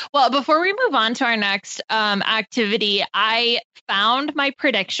 Okay. Well, before we move on to our next activity, I found my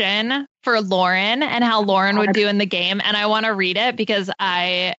prediction for Lauren and how Lauren would do in the game, and I want to read it because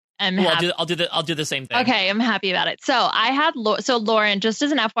I am. I'll do the same thing. Okay, I'm happy about it. So I had Lauren. Just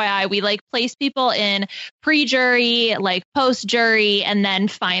as an FYI, we like place people in pre-jury, like post-jury, and then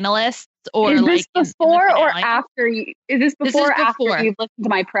finalists. Or is this like before or after you? Is this before or after you've listened to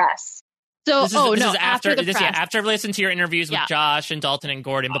my press? So, this is after I've listened to your interviews with Josh and Dalton and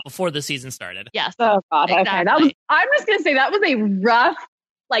Gordon, but before the season started. Yes. Oh God. Exactly. Okay. I'm just gonna say that was a rough,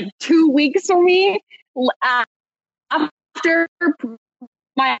 2 weeks for me. After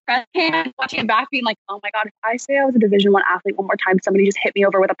my press pan, watching it back, being like, oh my God, if I say I was a Division I athlete one more time, somebody just hit me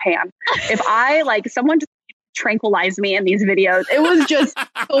over with a pan. If I someone just tranquilize me in these videos. It was just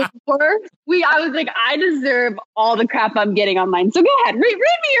the worst. I was like, I deserve all the crap I'm getting online. So go ahead, read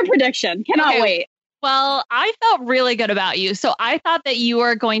me your prediction. Cannot wait. Well, I felt really good about you. So I thought that you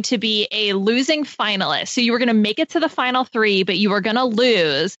were going to be a losing finalist. So you were going to make it to the final 3, but you were going to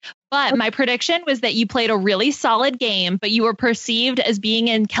lose. But my prediction was that you played a really solid game, but you were perceived as being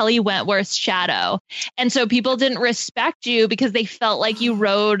in Kelly Wentworth's shadow. And so people didn't respect you because they felt like you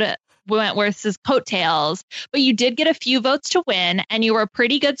rode Wentworth's coattails, but you did get a few votes to win, and you were a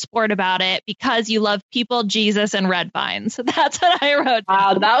pretty good sport about it because you love people, Jesus, and red vines. So that's what I wrote down.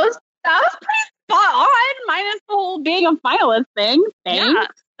 Wow, that was pretty spot on, minus the whole being a finalist thing. Thanks. Yeah,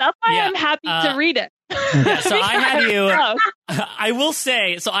 that's why I'm happy to read it. Yeah, so I had you. I will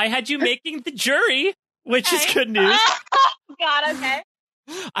say, so I had you making the jury, which is good news. Oh God, okay.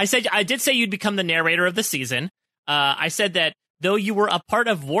 I did say you'd become the narrator of the season. I said that though you were a part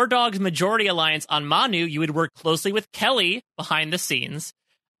of War Dog's majority alliance on Manu, you would work closely with Kelly behind the scenes.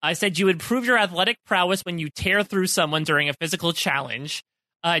 I said you would prove your athletic prowess when you tear through someone during a physical challenge.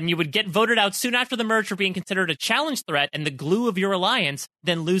 And you would get voted out soon after the merge for being considered a challenge threat and the glue of your alliance,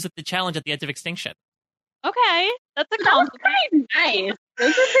 then lose at the challenge at the edge of extinction. Okay, that's a compliment. Pretty nice.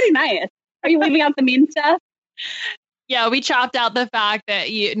 Those are pretty nice. Are you leaving out the mean stuff? Yeah, we chopped out the fact that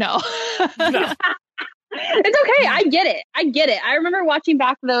no. It's okay. I get it. I remember watching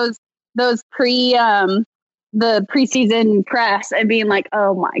back those the preseason press and being like,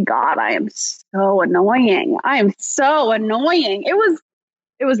 oh my God, I am so annoying.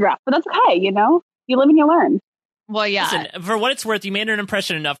 It was rough, but that's okay. You live and you learn. Well, yeah. Listen, for what it's worth, you made an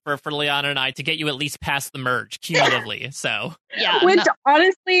impression enough for Liana and I to get you at least past the merge cumulatively. So yeah, which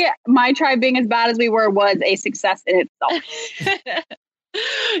honestly, my tribe being as bad as we were was a success in itself.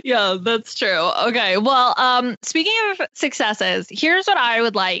 Yeah, that's true. Okay. Well, speaking of successes, here's what I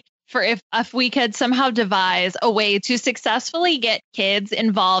would like for if we could somehow devise a way to successfully get kids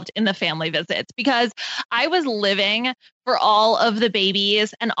involved in the family visits, because I was living for all of the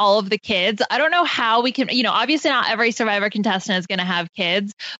babies and all of the kids. I don't know how we can, obviously not every Survivor contestant is going to have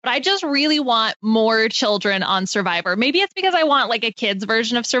kids, but I just really want more children on Survivor. Maybe it's because I want like a kids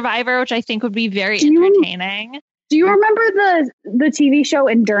version of Survivor, which I think would be very entertaining. Do you remember the TV show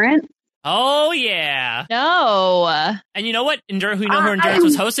Endurance? Oh, yeah. No. And you know what? Who Endurance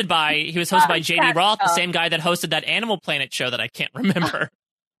was hosted by? He was hosted by JD Roth, the same guy that hosted that Animal Planet show that I can't remember.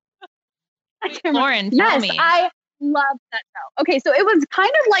 Lauren, tell me. I love that show. Okay, so it was kind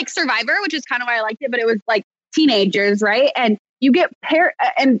of like Survivor, which is kind of why I liked it, but it was like teenagers, right? And you get paired,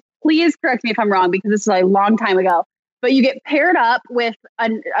 and please correct me if I'm wrong, because this is a long time ago, but you get paired up with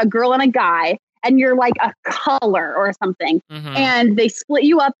a girl and a guy, and you're like a color or something. Mm-hmm. And they split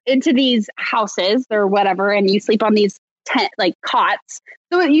you up into these houses or whatever, and you sleep on these cots.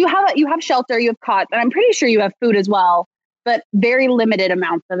 So you have shelter, you have cots, and I'm pretty sure you have food as well, but very limited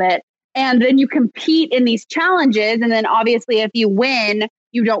amounts of it. And then you compete in these challenges. And then obviously if you win,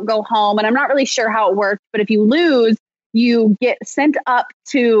 you don't go home. And I'm not really sure how it works, but if you lose, you get sent up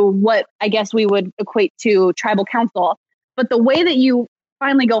to what I guess we would equate to tribal council. But the way that you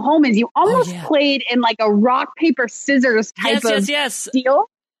finally go home is you almost played in like a rock, paper, scissors type of deal.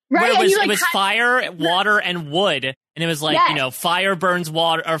 Right. Where it was fire, water, and wood. And it was like, fire burns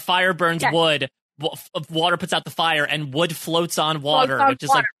water, or fire burns wood. Water puts out the fire, and wood floats on water, which is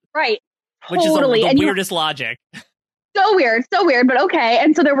like, right. Which totally. Is the weirdest logic. So weird, but okay.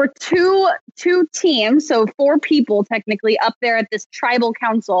 And so there were two teams, so 4 people technically up there at this tribal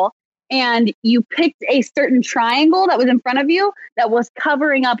council, and you picked a certain triangle that was in front of you that was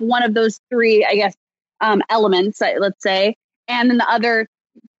covering up one of those 3, I guess, elements, let's say, and then the other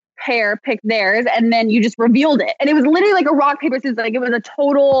pair picked theirs, and then you just revealed it. And it was literally like a rock, paper, scissors, like it was a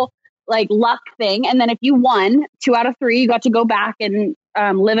total like luck thing. And then if you won 2 out of 3, you got to go back and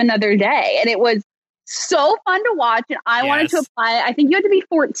live another day. And it was so fun to watch. And I wanted to apply. I think you had to be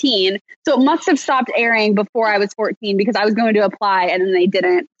 14. So it must have stopped airing before I was 14, because I was going to apply and then they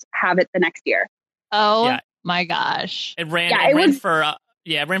didn't have it the next year. Oh my gosh. It ran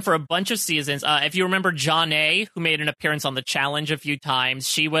for a bunch of seasons. If you remember John A., who made an appearance on the challenge a few times,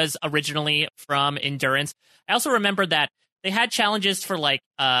 she was originally from Endurance. I also remember that they had challenges for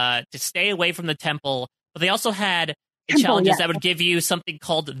to stay away from the temple, but they also had challenges that would give you something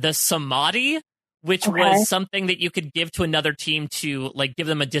called the Samadhi, which was something that you could give to another team to give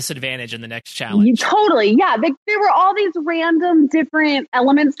them a disadvantage in the next challenge. Totally. Yeah. There were all these random different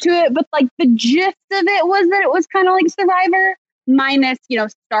elements to it, but the gist of it was that it was kind of like Survivor minus,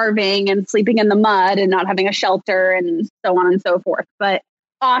 starving and sleeping in the mud and not having a shelter and so on and so forth. But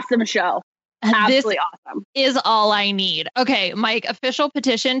awesome show. Absolutely awesome. Is all I need. Okay, Mike, official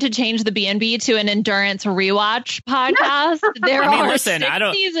petition to change the B&B to an Endurance rewatch podcast. There are 6 seasons. I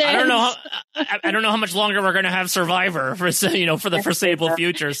don't know how much longer we're going to have Survivor for the foreseeable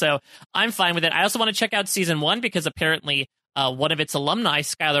future. So I'm fine with it. I also want to check out season 1 because apparently one of its alumni,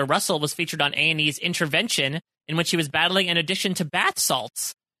 Skylar Russell, was featured on A&E's Intervention, in which he was battling an addiction to bath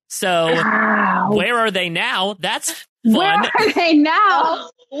salts. So where are they now? That's fun. Where are they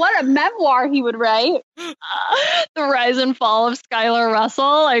now? What a memoir he would write. The rise and fall of Skylar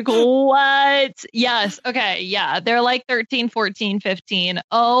Russell. What? Yes. Okay. Yeah. They're 13, 14, 15.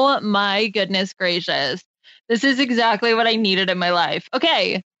 Oh my goodness gracious. This is exactly what I needed in my life.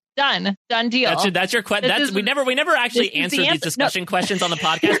 Okay. Done deal. That's your question. We never actually answered these discussion questions on the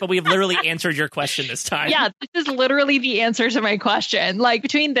podcast, but we have literally answered your question this time. Yeah, this is literally the answer to my question.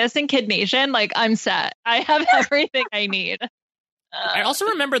 Between this and Kid Nation, I'm set. I have everything I need. I also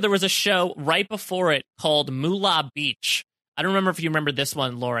remember there was a show right before it called Moolah Beach. I don't remember if you remember this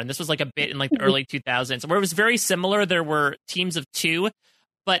one, Lauren. This was a bit in the early 2000s, where it was very similar. There were teams of 2,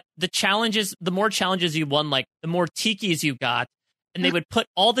 but the more challenges you won, the more tikis you got. And they would put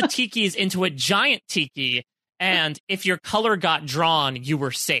all the tikis into a giant tiki, and if your color got drawn, you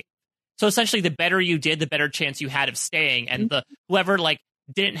were safe. So essentially, the better you did, the better chance you had of staying, and whoever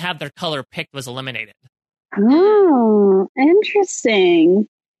didn't have their color picked was eliminated. Oh, interesting.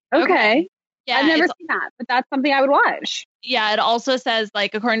 Okay. Yeah, I've never seen that, but that's something I would watch. Yeah, it also says,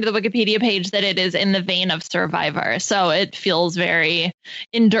 according to the Wikipedia page, that it is in the vein of Survivor. So it feels very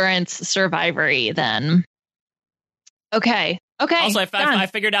Survivor-y then. Okay. Also, I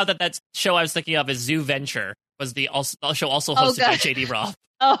figured out that show I was thinking of is Zoo Venture, was the show also hosted by JD Roth.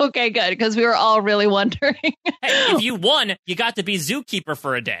 Oh, okay, good, because we were all really wondering. Hey, if you won, you got to be zookeeper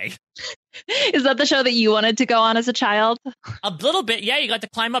for a day. Is that the show that you wanted to go on as a child? A little bit, yeah. You got to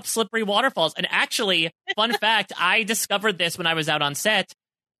climb up slippery waterfalls. And actually, fun fact, I discovered this when I was out on set.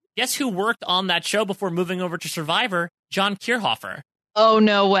 Guess who worked on that show before moving over to Survivor? John Kierhofer. Oh,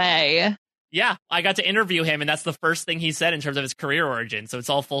 no way. Yeah, I got to interview him, and that's the first thing he said in terms of his career origin. So it's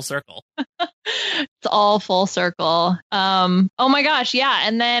all full circle. It's all full circle. Oh my gosh, yeah.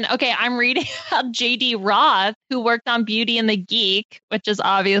 And then, okay, I'm reading about J.D. Roth, who worked on Beauty and the Geek, which is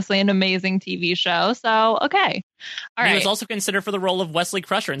obviously an amazing TV show. So, okay. All right. He was also considered for the role of Wesley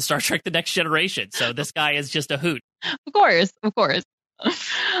Crusher in Star Trek The Next Generation. So this guy is just a hoot. Of course.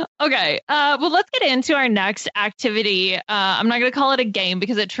 Okay, well, let's get into our next activity. I'm not going to call it a game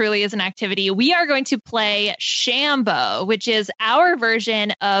because it truly is an activity. We are going to play Shambo, which is our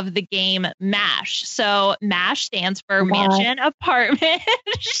version of the game MASH. So MASH stands for Mansion, Apartment,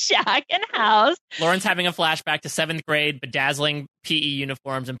 Shack, and House. Lauren's having a flashback to 7th grade, bedazzling PE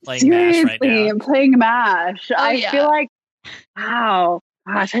uniforms and playing Seriously, MASH right now. I'm playing MASH. I feel like, wow,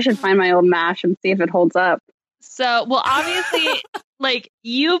 gosh, I should find my old MASH and see if it holds up. So, well, obviously, like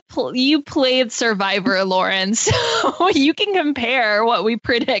you played Survivor, Lauren, so you can compare what we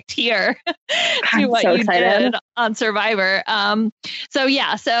predict here to what you did on Survivor. So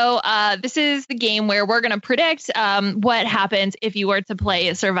this is the game where we're going to predict what happens if you were to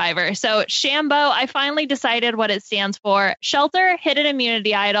play Survivor. So Shambo, I finally decided what it stands for: Shelter, Hidden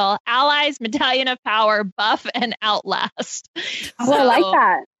Immunity Idol, Allies, Medallion of Power, Buff, and Outlast. Oh, I like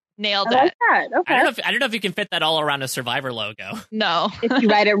that. Nailed I like it. that. Okay. I don't know if you can fit that all around a Survivor logo. No. If you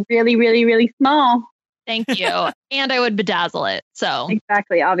write it really, really, really small. Thank you. And I would bedazzle it. So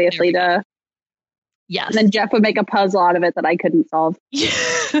exactly, obviously, duh. Yes. And then Jeff would make a puzzle out of it that I couldn't solve.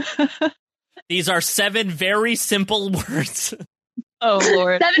 These are 7 very simple words. Oh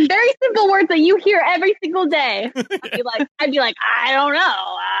Lord. 7 very simple words that you hear every single day. I'd be like, I don't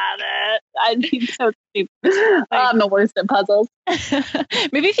know. I'd be so stupid. I'm the worst at puzzles.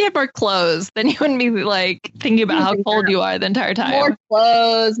 Maybe if you had more clothes, then you wouldn't be like thinking about how cold you are the entire time. More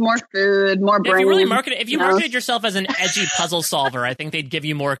clothes, more food, more brain. If you marketed yourself as an edgy puzzle solver, I think they'd give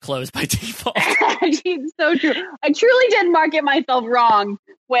you more clothes by default. It's so true. I truly did market myself wrong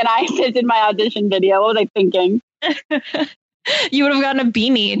when I did my audition video. What was I thinking? You would have gotten a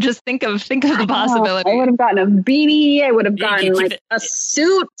beanie. Just think of the possibility. I would have gotten a beanie. I would have gotten a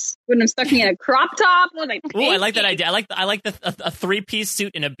suit. Wouldn't have stuck me in a crop top. I like that idea. I like a 3-piece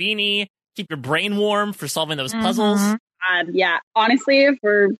suit and a beanie. Keep your brain warm for solving those puzzles. Yeah, honestly, if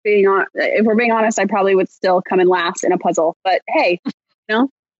we're being honest, I probably would still come in last in a puzzle. But hey,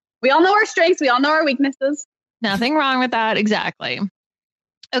 we all know our strengths. We all know our weaknesses. Nothing wrong with that. Exactly.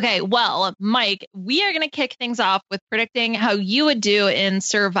 Okay, well, Mike, we are going to kick things off with predicting how you would do in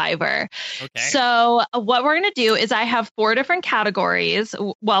Survivor. Okay. So what we're going to do is I have 4 different categories.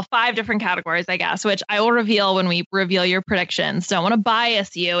 Well, 5 different categories, I guess, which I will reveal when we reveal your predictions. Don't want to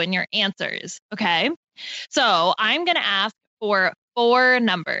bias you in your answers. Okay. So I'm going to ask for 4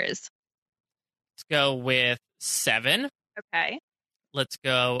 numbers. Let's go with 7. Okay. Let's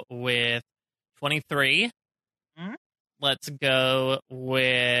go with 23. Let's go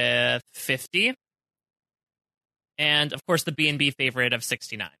with 50. And, of course, the B&B favorite of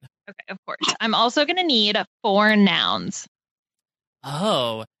 69. Okay, of course. I'm also going to need 4 nouns.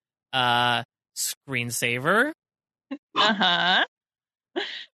 Oh, screensaver. Uh-huh.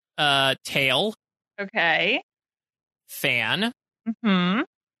 Tail. Okay. Fan. Mm-hmm.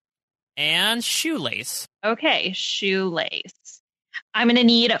 And shoelace. Okay, shoelace. I'm going to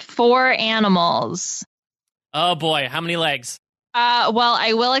need 4 animals. Oh boy, how many legs? Well,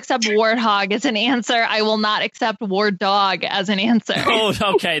 I will accept warthog as an answer. I will not accept war dog as an answer. Oh,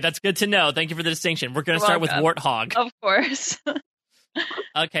 okay. That's good to know. Thank you for the distinction. We're going to start with warthog. Of course.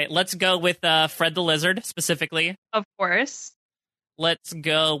 Okay, let's go with Fred the Lizard, specifically. Of course. Let's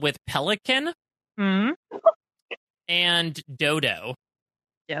go with pelican. And dodo.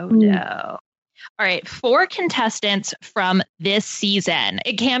 Dodo. All right, 4 contestants from this season.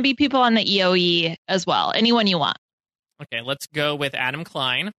 It can be people on the EOE as well. Anyone you want. Okay, let's go with Adam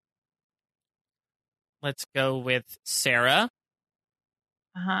Klein. Let's go with Sarah.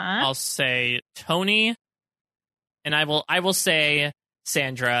 I'll say Tony. And I will say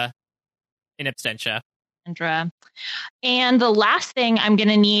Sandra in absentia. Sandra. And the last thing, I'm going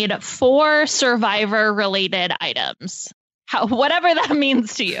to need 4 Survivor-related items. Whatever that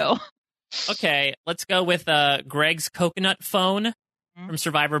means to you. Okay, let's go with Greg's coconut phone from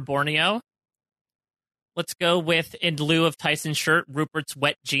Survivor Borneo. Let's go with, in lieu of Tyson's shirt, Rupert's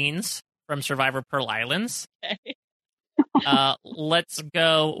wet jeans from Survivor Pearl Islands. Okay. Let's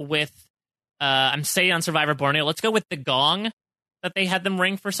go with, I'm saying on Survivor Borneo, let's go with the gong that they had them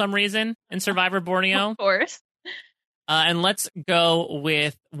ring for some reason in Survivor Borneo. Of course. And let's go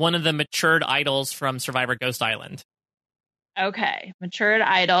with one of the matured idols from Survivor Ghost Island. Okay, matured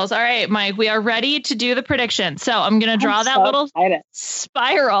idols. All right, Mike, we are ready to do the prediction. So I'm going to draw I'm that so little excited.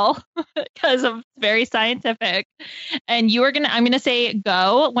 spiral because it's very scientific. And I'm going to say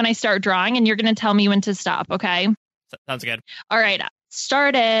go when I start drawing, and you're going to tell me when to stop. Okay. Sounds good. All right.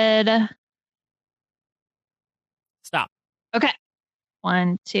 Started. Stop. Okay.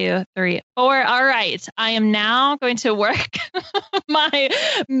 1, 2, 3, 4. All right. I am now going to work my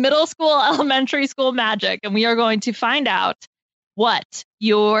middle school, elementary school magic, and we are going to find out what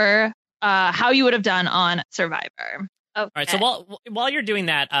your how you would have done on Survivor. Okay. All right. So while you're doing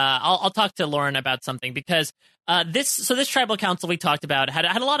that, I'll talk to Lauren about something because this tribal council we talked about had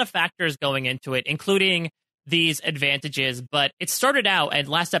a lot of factors going into it, including these advantages. But it started out, and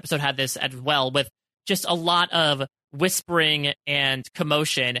last episode had this as well, with just a lot of whispering and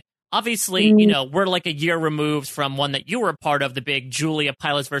commotion. Obviously, we're like a year removed from one that you were a part of, the big Julia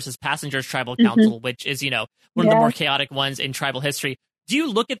Pilots versus Passengers Tribal Council, which is, one of the more chaotic ones in tribal history. Do you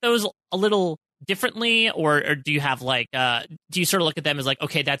look at those a little differently, or do you have do you sort of look at them as like,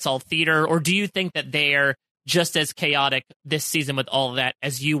 okay, that's all theater, or do you think that they're just as chaotic this season with all of that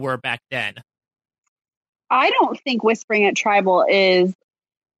as you were back then? I don't think whispering at tribal is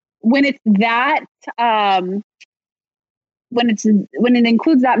when it's that when it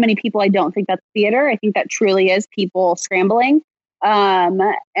includes that many people. I don't think that's theater. I think that truly is people scrambling. And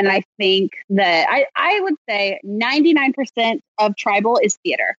I think that I would say 99% of tribal is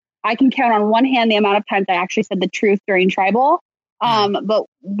theater. I can count on one hand the amount of times I actually said the truth during tribal. But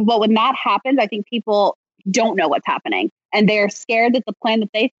when that happens, I think people don't know what's happening, and they're scared that the plan that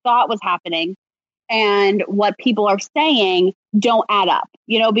they thought was happening and what people are saying don't add up,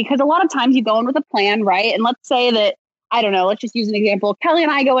 because a lot of times you go in with a plan, right? And let's say that, I don't know, let's just use an example. Kelly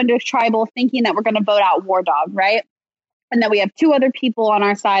and I go into a tribal thinking that we're going to vote out War Dog, right? And then we have two other people on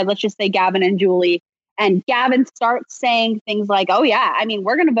our side. Let's just say Gavin and Julie. And Gavin starts saying things like, oh, yeah, I mean,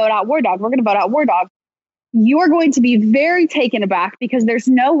 we're going to vote out War Dog. We're going to vote out War Dog. You're going to be very taken aback because there's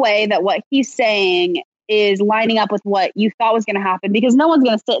no way that what he's saying is lining up with what you thought was going to happen, because no one's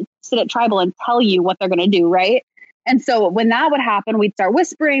going to sit at tribal and tell you what they're going to do, right? And so when that would happen, we'd start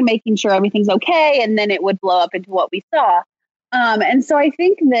whispering, making sure everything's okay, and then it would blow up into what we saw. And so I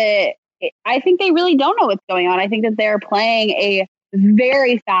think they really don't know what's going on. I think that they're playing a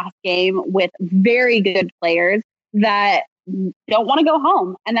very fast game with very good players that don't want to go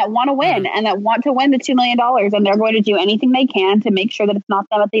home and that want to win and that want to win the $2 million. And they're going to do anything they can to make sure that it's not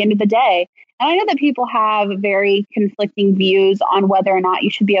them at the end of the day. And I know that people have very conflicting views on whether or not you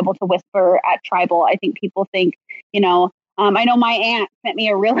should be able to whisper at tribal. I think people think, I know my aunt sent me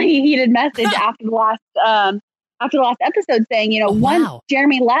a really heated message after the last episode saying, once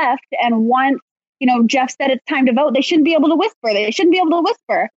Jeremy left and once, Jeff said it's time to vote, they shouldn't be able to whisper. They shouldn't be able to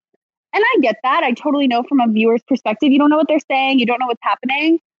whisper. And I get that. I totally know from a viewer's perspective, you don't know what they're saying. You don't know what's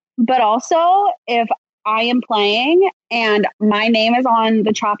happening. But also, if I am playing and my name is on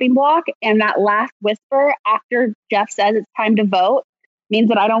the chopping block and that last whisper after Jeff says it's time to vote means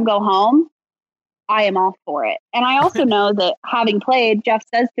that I don't go home, I am all for it. And I also know that having played, Jeff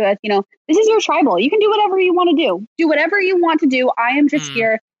says to us, this is your tribal. You can do whatever you want to do. Do whatever you want to do. I am just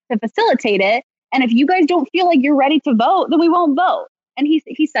here to facilitate it. And if you guys don't feel like you're ready to vote, then we won't vote. And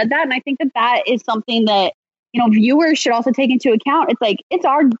he said that. And I think that is something that, viewers should also take into account. It's like, it's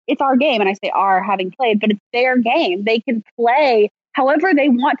our game. And I say our, having played, but it's their game. They can play however they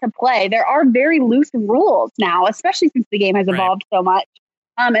want to play. There are very loose rules now, especially since the game has evolved so much.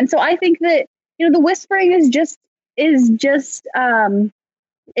 And so I think that, the whispering is just it's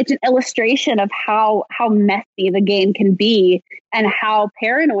an illustration of how messy the game can be and how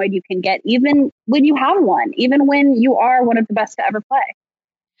paranoid you can get, even when you have one, even when you are one of the best to ever play.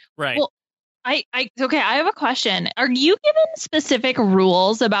 Right. Well, I have a question. Are you given specific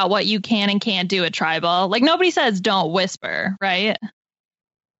rules about what you can and can't do at tribal? Like, nobody says don't whisper, right?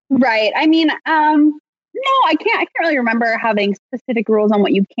 Right. I mean, no, I can't really remember having specific rules on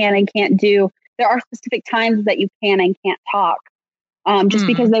what you can and can't do. There are specific times that you can and can't talk. Just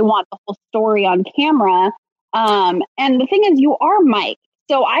because they want the whole story on camera. And the thing is, you are mic'd.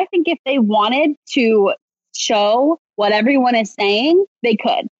 So I think if they wanted to show what everyone is saying, they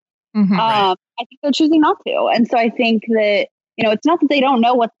could. I think they're choosing not to. And so I think that, it's not that they don't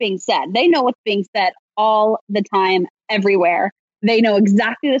know what's being said. They know what's being said all the time, everywhere. They know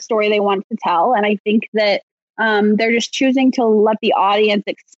exactly the story they want to tell. And I think that they're just choosing to let the audience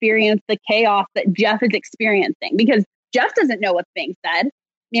experience the chaos that Jeff is experiencing, because Jeff doesn't know what's being said.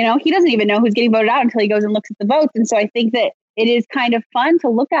 He doesn't even know who's getting voted out until he goes and looks at the votes. And so I think that it is kind of fun to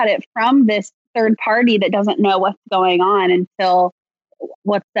look at it from this third party that doesn't know what's going on until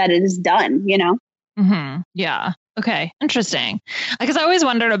what's said is done, Yeah. Okay, interesting. Because I always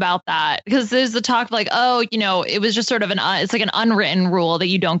wondered about that because there's the talk like, oh, it was just sort of it's like an unwritten rule that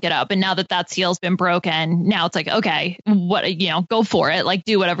you don't get up. And now that seal's been broken, now it's like, okay, what, go for it. Like,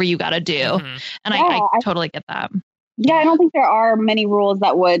 do whatever you got to do. Mm-hmm. And I totally get that. Yeah, I don't think there are many rules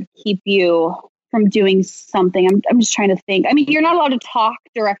that would keep you from doing something. I'm just trying to think. I mean, you're not allowed to talk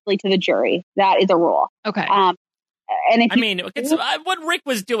directly to the jury. That is a rule. Okay. And what Rick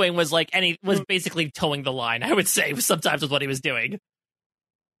was doing was was basically towing the line. I would say sometimes with what he was doing.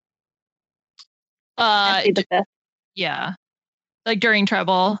 Yeah, like during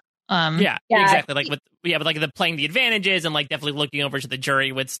trouble. Yeah, exactly. Like with the playing the advantages and like definitely looking over to the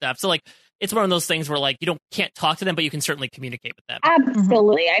jury with stuff. So like it's one of those things where like you can't talk to them, but you can certainly communicate with them.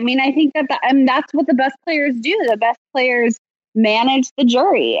 Absolutely. I mean, I think that's what the best players do. The best players manage the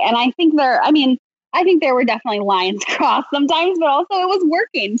jury, and I think there were definitely lines crossed sometimes, but also it was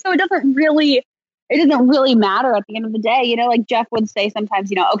working. So it doesn't really matter at the end of the day. Like Jeff would say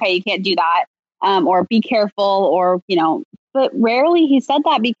sometimes, okay, you can't do that, or be careful, or but rarely he said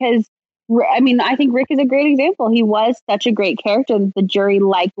that because, I mean, I think Rick is a great example. He was such a great character that the jury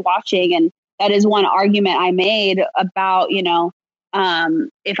liked watching. And that is one argument I made about,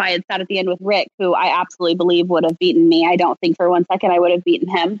 if I had sat at the end with Rick, who I absolutely believe would have beaten me. I don't think for one second I would have beaten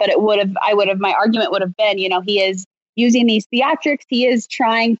him, but my argument would have been, he is using these theatrics. He is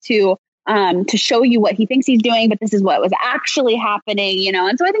trying to show you what he thinks he's doing, but this is what was actually happening,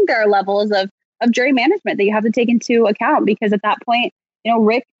 And so I think there are levels of jury management that you have to take into account, because at that point,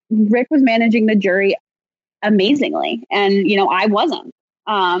 Rick was managing the jury amazingly, and I wasn't.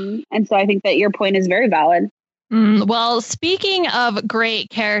 And so I think that your point is very valid. Well, speaking of great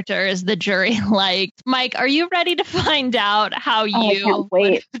characters the jury liked, Mike, are you ready to find out how you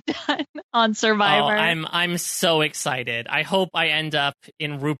would have done on Survivor? Oh, I'm so excited. I hope I end up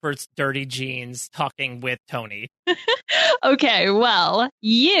in Rupert's dirty jeans talking with Tony. Okay, well,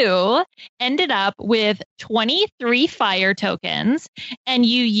 you ended up with 23 fire tokens, and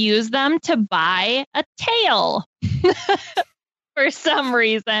you used them to buy a tail. For some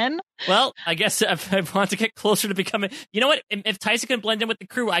reason. Well, I guess if I want to get closer to becoming... You know what? If Tyson could blend in with the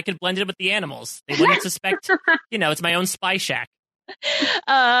crew, I could blend in with the animals. They wouldn't suspect, it's my own spy shack.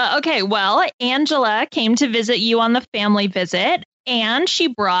 Okay, well, Angela came to visit you on the family visit, and she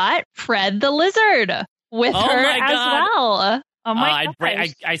brought Fred the lizard with her as well. Oh my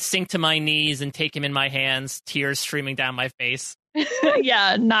God. I sink to my knees and take him in my hands, tears streaming down my face.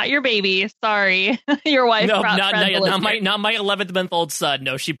 Yeah, not your baby. Sorry. Your wife brought Fred the lizard. Not my 11th-month-old son.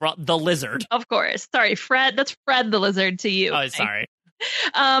 No, she brought the lizard. Of course. Sorry, Fred. That's Fred the lizard to you. Oh, sorry.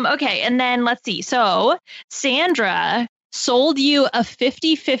 Okay, and then let's see. So Sandra sold you a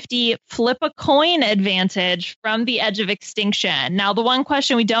 50-50 flip a coin advantage from the edge of extinction. Now, the one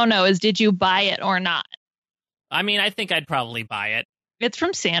question we don't know is, did you buy it or not? I mean, I think I'd probably buy it. It's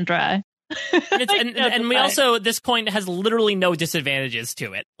from Sandra. and we also, this coin has literally no disadvantages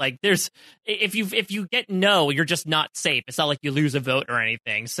to it. Like if you get no, you're just not safe. It's not like you lose a vote or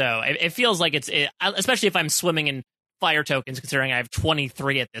anything. So it feels like especially if I'm swimming in fire tokens, considering I have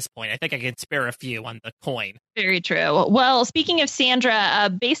 23 at this point. I think I can spare a few on the coin. Very true. Well, speaking of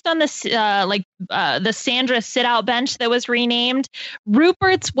Sandra, based on this, the Sandra sit-out bench that was renamed,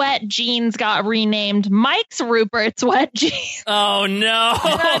 Rupert's wet jeans got renamed Mike's Rupert's wet jeans. Oh no!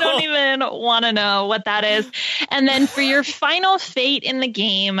 I don't even want to know what that is. And then for your final fate in the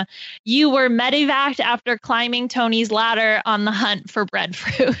game, you were medevaced after climbing Tony's ladder on the hunt for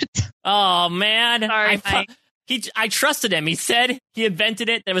breadfruit. Oh man! Sorry, Mike. I trusted him. He said he invented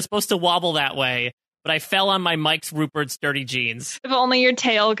it, that it was supposed to wobble that way, but I fell on my Mike's Rupert's dirty jeans. If only your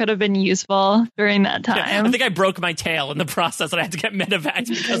tail could have been useful during that time. Yeah, I think I broke my tail in the process, and I had to get medevaced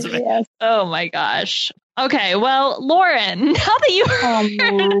because of it. Yes. Oh my gosh. Okay, well, Lauren, now that you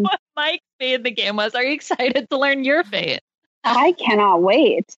heard what Mike's fate in the game was, are you excited to learn your fate? I cannot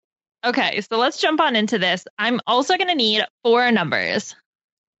wait. Okay, so let's jump on into this. I'm also going to need 4 numbers.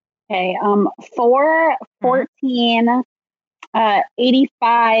 Okay, 4, 14,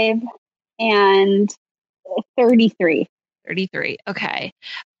 85, and 33. 33. Okay.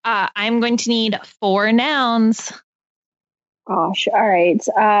 I'm going to need 4 nouns. Gosh, all right.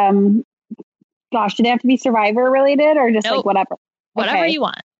 Gosh, do they have to be Survivor related or just like whatever? Whatever you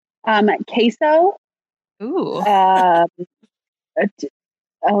want. Queso. Ooh.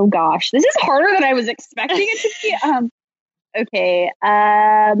 Oh gosh, this is harder than I was expecting it to be. Okay.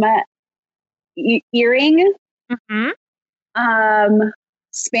 Earring. Mm-hmm.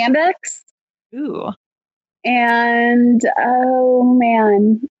 Spandex. Ooh. And oh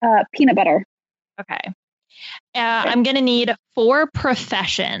man, peanut butter. Okay. I'm gonna need 4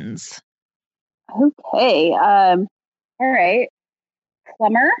 professions. Okay. All right.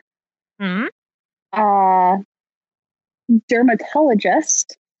 Plumber. Hmm.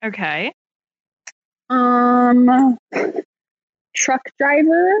 Dermatologist. Okay. Truck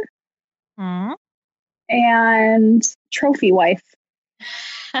driver Hmm. and trophy wife.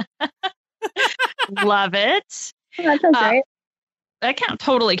 Love it. That sounds right. That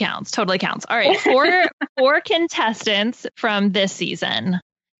totally counts. Totally counts. All right. Four contestants from this season.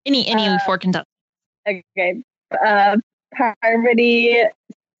 Any four contestants. Okay. Parvati,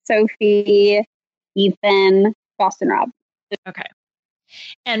 Sophie, Ethan, Boston Rob. Okay.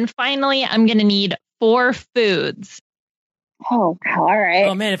 And finally, I'm going to need 4 foods. Oh, wow. All right.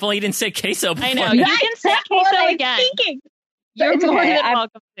 Oh man, if only you didn't say queso before. I know. You can say queso again. You're It's more okay. than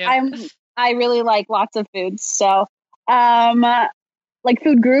welcome to. I really like lots of foods. So, like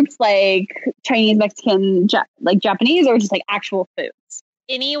food groups like Chinese, Mexican, like Japanese, or just like actual foods.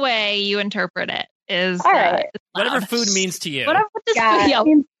 Any way you interpret it is all right. Whatever food means to you. What does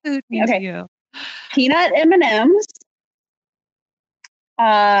food mean to you? Peanut M&Ms,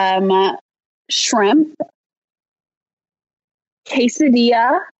 shrimp,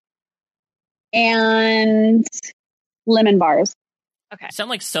 quesadilla, and lemon bars. Okay. You sound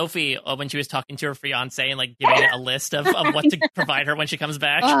like Sophie when she was talking to her fiance and like giving a list of what to provide her when she comes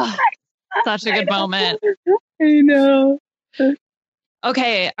back. Oh, such a good moment. I know.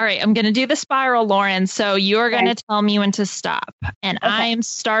 Okay, all right. I'm going to do the spiral, Lauren. So you're going to tell me when to stop. And I'm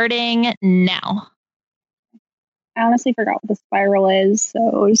starting now. I honestly forgot what the spiral is, so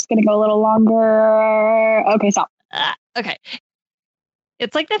we're just going to go a little longer. Okay, stop. Okay.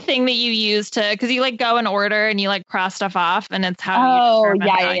 It's like the thing that you use because you like go in order and you like cross stuff off, and it's how you determine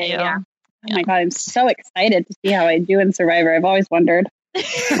how you. Oh my God, I'm so excited to see how I do in Survivor. I've always wondered.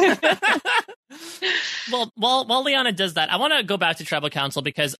 Well, while Liana does that, I want to go back to Tribal Council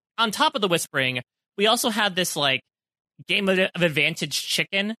because on top of the whispering, we also had this like game of advantage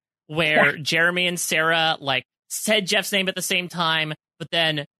chicken where Jeremy and Sarah like said Jeff's name at the same time, but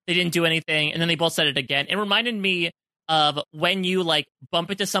then they didn't do anything, and then they both said it again. It reminded me of when you like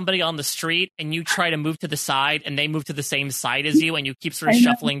bump into somebody on the street and you try to move to the side and they move to the same side as you and you keep sort of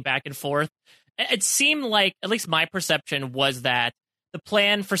shuffling back and forth. It seemed like, at least my perception was that the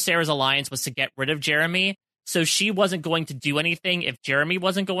plan for Sarah's alliance was to get rid of Jeremy, so she wasn't going to do anything if Jeremy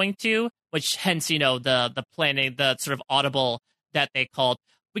wasn't going to, which hence, the planning, the sort of audible that they called.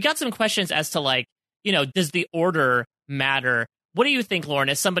 We got some questions as to like, does the order matter? What do you think, Lauren,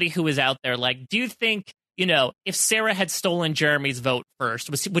 as somebody who is out there? Like, do you think, if Sarah had stolen Jeremy's vote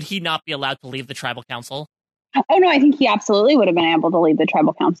first, would he not be allowed to leave the tribal council? Oh no, I think he absolutely would have been able to leave the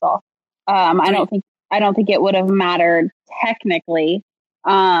tribal council. I don't think it would have mattered technically.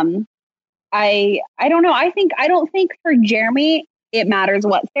 I don't know. I don't think for Jeremy it matters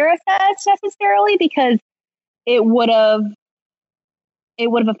what Sarah says necessarily, because it would have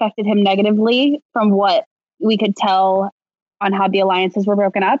affected him negatively from what we could tell on how the alliances were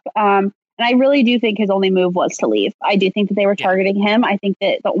broken up. And I really do think his only move was to leave. I do think that they were targeting him. I think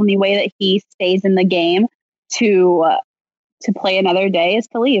that the only way that he stays in the game to play another day is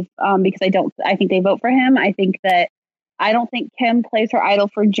to leave, because I think they vote for him. I don't think Kim plays her idol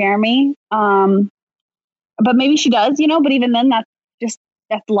for Jeremy. But maybe she does, but even then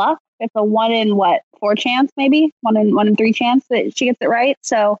that's luck. It's a 1 in 4 chance, maybe 1 in 3 chance that she gets it right.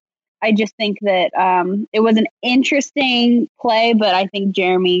 So I just think that it was an interesting play, but I think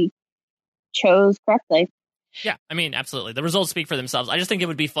Jeremy chose correctly. Yeah, I mean, absolutely. The results speak for themselves. I just think it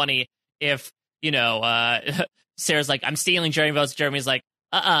would be funny if, Sarah's like, I'm stealing Jeremy votes. Jeremy's like,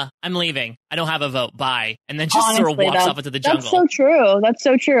 I'm leaving. I don't have a vote. Bye. And then just sort of walks off into the jungle. That's so true. That's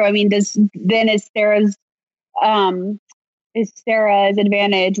so true. I mean, is Sarah's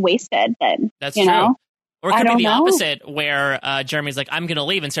advantage wasted then? That's true. Or it could be the opposite, where Jeremy's like, I'm going to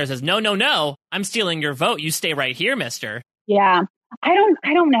leave. And Sarah says, no, I'm stealing your vote. You stay right here, mister. Yeah. I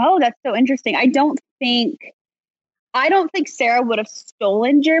don't know. That's so interesting. I don't think Sarah would have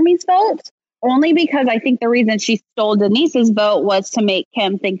stolen Jeremy's vote, only because I think the reason she stole Denise's vote was to make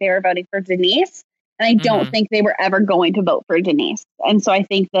Kim think they were voting for Denise. And I don't think they were ever going to vote for Denise. And so I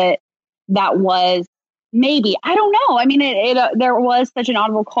think that was maybe, I don't know. I mean, there was such an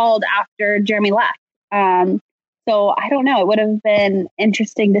audible call after Jeremy left. So I don't know. It would have been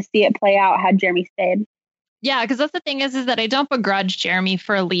interesting to see it play out had Jeremy stayed. Yeah, because that's the thing is that I don't begrudge Jeremy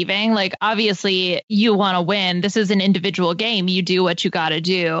for leaving. Like, obviously, you want to win. This is an individual game. You do what you got to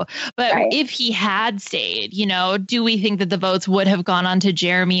do. But if he had stayed, do we think that the votes would have gone on to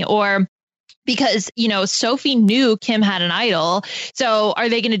Jeremy? Or because, Sophie knew Kim had an idol. So are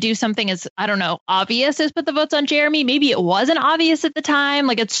they going to do something as, I don't know, obvious as put the votes on Jeremy? Maybe it wasn't obvious at the time.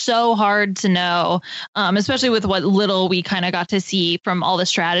 Like, it's so hard to know, especially with what little we kind of got to see from all the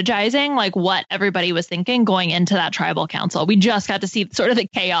strategizing, like what everybody was thinking going into that tribal council. We just got to see sort of the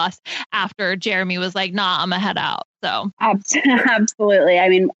chaos after Jeremy was like, nah, I'm going to head out. So absolutely. I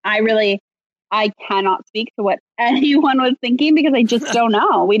mean, I cannot speak to what anyone was thinking because I just don't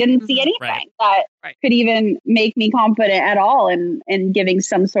know. We didn't see anything that could even make me confident at all in giving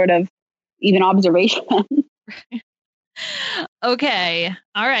some sort of even observation. Okay.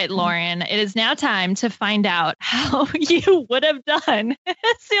 All right, Lauren. It is now time to find out how you would have done.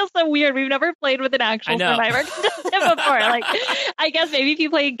 It feels so weird. We've never played with an actual Survivor contestant before. Like, I guess maybe if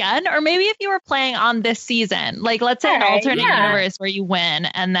you play again, or maybe if you were playing on this season, like let's say an alternate universe where you win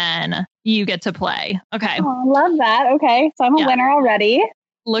and then you get to play. Okay. Oh, I love that. Okay. So I'm a winner already.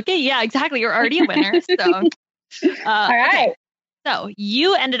 Exactly. You're already a winner. So, all right. Okay. So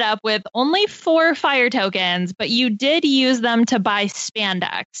you ended up with only 4 fire tokens, but you did use them to buy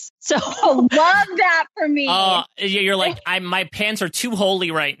spandex. So love that for me. You're like, my pants are too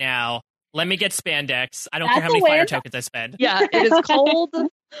holy right now. Let me get spandex. I don't care how many fire tokens I spend. Yeah, it is cold.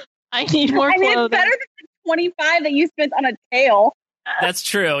 I need more clothing. It's better than the 25 that you spent on a tail. That's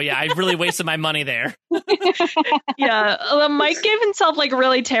true. Yeah, I really wasted my money there. Yeah, Mike gave himself like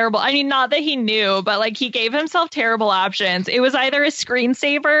really terrible. I mean, not that he knew, but like he gave himself terrible options. It was either a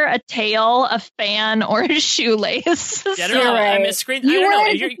screensaver, a tail, a fan, or a shoelace. Yeah, I don't know. Right. I mean, you were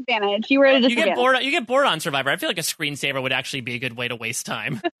at a disadvantage. You were at a disadvantage. You get bored on Survivor. I feel like a screensaver would actually be a good way to waste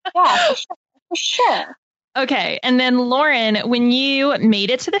time. Yeah, for sure. Okay. And then Lauren, when you made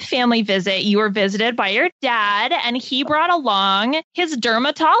it to the family visit, you were visited by your dad and he brought along his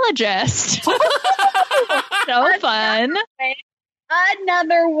dermatologist. So fun.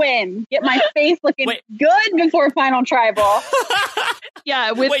 Another win. Get my face looking good before final tribal.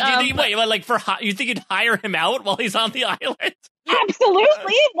 Yeah. You think you'd hire him out while he's on the island?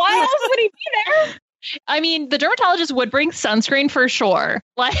 Absolutely. Why else would he be there? I mean, the dermatologist would bring sunscreen for sure.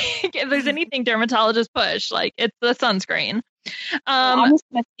 Like, if there's anything dermatologists push, like, it's the sunscreen. I'm just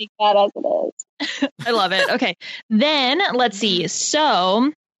going to take that as it is. I love it. Okay. Then, let's see.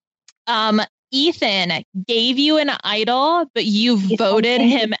 So, Ethan gave you an idol, but you voted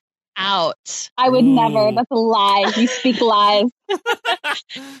him out. I would never. That's a lie. You speak lies.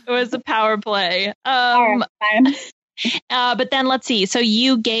 It was a power play. Fine. But then let's see. So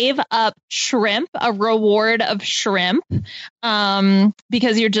you gave up shrimp, a reward of shrimp,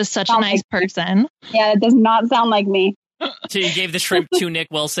 because you're just such a nice person. Yeah, it does not sound like me. So you gave the shrimp to Nick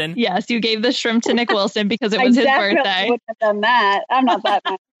Wilson? Yes, you gave the shrimp to Nick Wilson because it was his birthday. I wouldn't have done that. I'm not that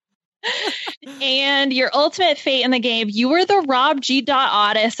nice. And your ultimate fate in the game, you were the Rob G.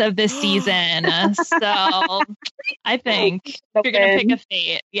 Otis of this season. So I think you're going to pick a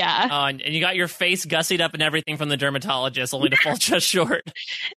fate. Yeah. Oh, and you got your face gussied up and everything from the dermatologist, only to fall just short.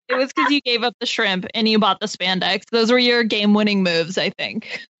 It was because you gave up the shrimp and you bought the spandex. Those were your game-winning moves, I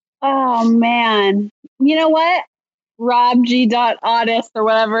think. Oh, man. You know what? Rob G. Otis or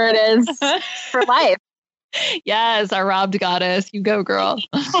whatever it is for life. Yes, our robbed goddess. You go, girl.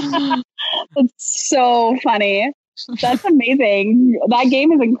 It's so funny. That's amazing. That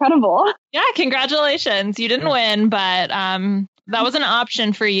game is incredible. Yeah, congratulations. You didn't win, but that was an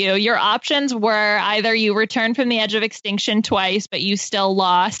option for you. Your options were either you returned from the edge of extinction twice, but you still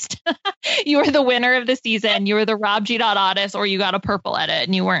lost. You were the winner of the season. You were the Rob G. Otis, or you got a purple edit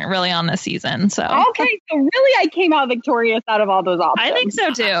and you weren't really on the season. So okay, so really I came out victorious out of all those options. I think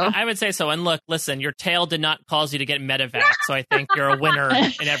so too. I would say so. And look, listen, your tail did not cause you to get medevac, so I think you're a winner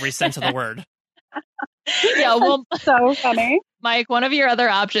in every sense of the word. Yeah, well, so funny. Mike, one of your other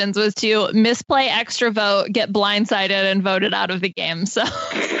options was to misplay extra vote, get blindsided, and voted out of the game. So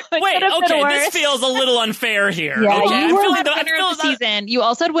wait, okay, this feels a little unfair here. Yeah, okay, you were winner of the season. You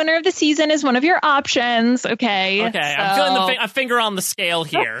also had winner of the season as one of your options. Okay. Okay, so I'm feeling a finger on the scale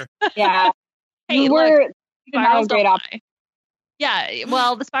here. Yeah. Hey, you look, didn't have a great option. Yeah,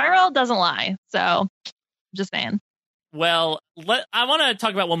 well, the spiral doesn't lie. So, just saying. Well, I want to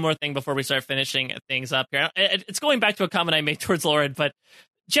talk about one more thing before we start finishing things up here. It's going back to a comment I made towards Lauren, but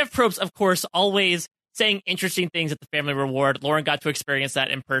Jeff Probst, of course, always saying interesting things at the Family Reward. Lauren got to experience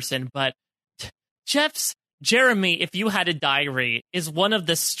that in person, but Jeff's Jeremy, if you had a diary, is one of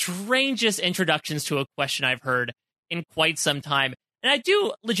the strangest introductions to a question I've heard in quite some time. And I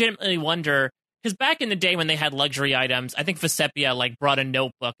do legitimately wonder, because back in the day when they had luxury items, I think Vesepia brought a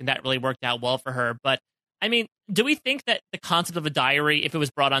notebook, and that really worked out well for her. But I mean, do we think that the concept of a diary, if it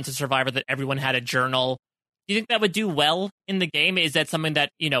was brought onto Survivor, that everyone had a journal, Do you think that would do well in the game? Is that something that,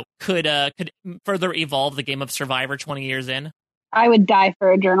 could further evolve the game of Survivor 20 years in? I would die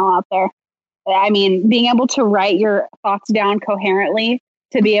for a journal out there. I mean, being able to write your thoughts down coherently,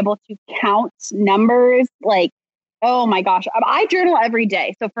 to be able to count numbers, like, oh my gosh, I journal every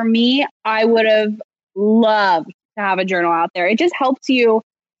day. So for me, I would have loved to have a journal out there. It just helps you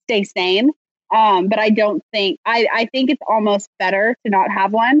stay sane. But I don't think, I think it's almost better to not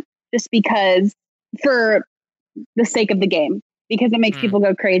have one, just because, for the sake of the game, because it makes people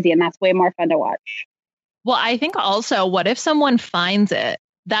go crazy, and that's way more fun to watch. Well, I think also, what if someone finds it?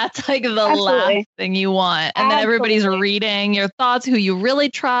 That's like the last thing you want. And then everybody's reading your thoughts, who you really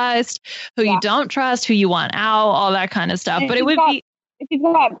trust, who you don't trust, who you want out, all that kind of stuff. But it would be... If you've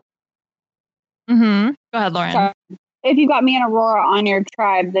got... Go ahead, Lauren. Sorry. If you got me and Aurora on your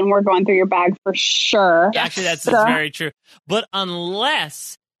tribe, then we're going through your bag for sure. Actually, that's very true. But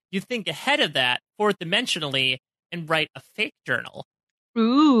unless you think ahead of that, fourth dimensionally, and write a fake journal.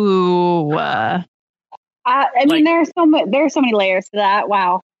 Ooh. I mean, there are so many layers to that.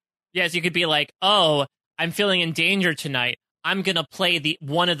 Wow. Yes, you could be like, oh, I'm feeling in danger tonight. I'm going to play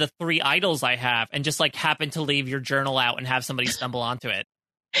one of the 3 idols I have, and just like happen to leave your journal out and have somebody stumble onto it.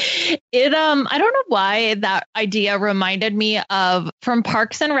 I don't know why that idea reminded me of from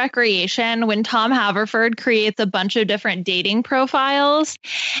Parks and Recreation, when Tom Haverford creates a bunch of different dating profiles,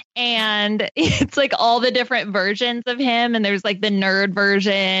 and it's like all the different versions of him, and there's like the nerd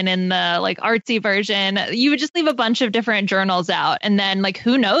version and the like artsy version. You would just leave a bunch of different journals out, and then like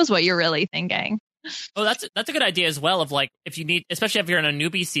who knows what you're really thinking. Oh, that's a good idea as well, of like, if you need, especially if you're in a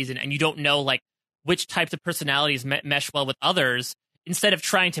newbie season and you don't know like which types of personalities mesh well with others. Instead of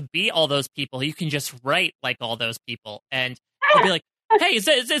trying to be all those people, you can just write like all those people, and you'll be like, hey, is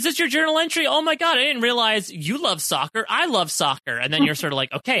this your journal entry? Oh my God, I didn't realize you love soccer. I love soccer. And then you're sort of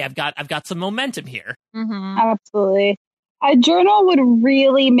like, okay, I've got some momentum here. Mm-hmm. Absolutely. A journal would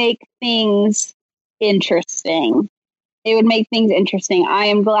really make things interesting. It would make things interesting. I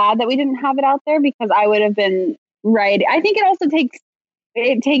am glad that we didn't have it out there, because I would have been writing. I think it also takes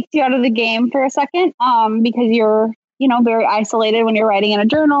you out of the game for a second, because you're very isolated when you're writing in a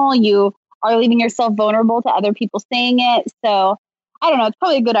journal. You are leaving yourself vulnerable to other people seeing it. So I don't know. It's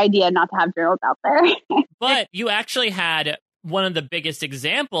probably a good idea not to have journals out there. But you actually had one of the biggest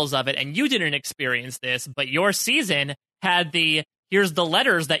examples of it, and you didn't experience this, but your season had here's the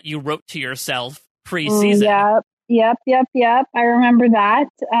letters that you wrote to yourself pre-season. Yep. I remember that.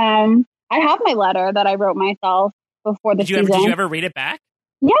 I have my letter that I wrote myself before the season. Did you ever read it back?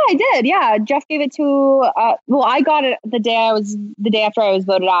 Yeah, I did. Yeah. Jeff gave it to, I got it the day after I was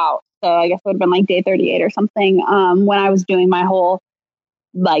voted out. So I guess it would have been like day 38 or something. When I was doing my whole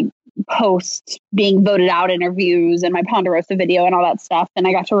like post being voted out interviews and my Ponderosa video and all that stuff. And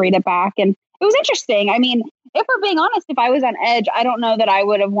I got to read it back, and it was interesting. I mean, if we're being honest, if I was on edge, I don't know that I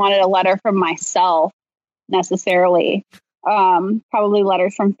would have wanted a letter from myself necessarily. Probably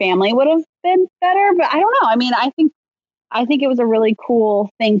letters from family would have been better, but I don't know. I mean, I think it was a really cool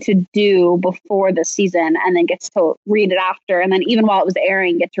thing to do before the season, and then gets to read it after. And then even while it was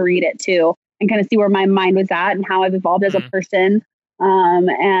airing, get to read it too, and kind of see where my mind was at and how I've evolved as a person.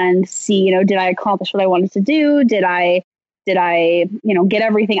 And see, did I accomplish what I wanted to do? Did I, get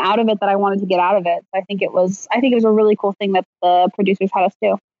everything out of it that I wanted to get out of it? I think it was a really cool thing that the producers had us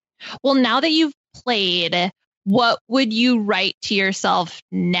do. Well, now that you've played, what would you write to yourself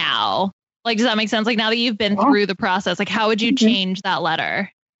now? Like, does that make sense? Like, now that you've been through the process, like, how would you change that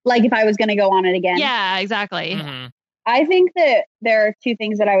letter? Like, if I was going to go on it again? Yeah, exactly. Mm-hmm. I think that there are 2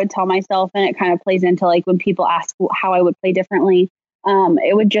 things that I would tell myself, and it kind of plays into like when people ask how I would play differently.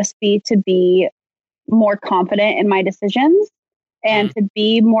 It would just be to be more confident in my decisions, and to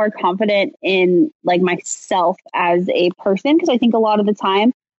be more confident in like myself as a person. Because I think a lot of the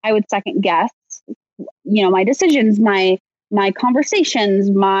time I would second guess, my decisions, my conversations,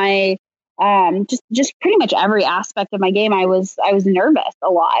 my just pretty much every aspect of my game. I was nervous a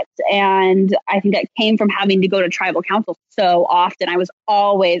lot. And I think that came from having to go to tribal council so often. I was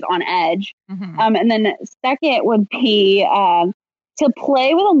always on edge. Mm-hmm. And then second would be to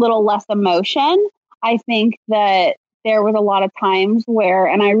play with a little less emotion. I think that there was a lot of times where,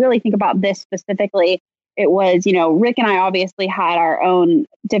 and I really think about this specifically, it was, Rick and I obviously had our own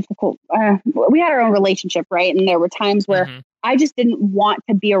we had our own relationship, right? And there were times where I just didn't want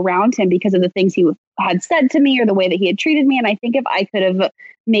to be around him because of the things he had said to me or the way that he had treated me. And I think if I could have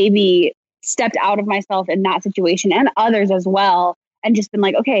maybe stepped out of myself in that situation, and others as well, and just been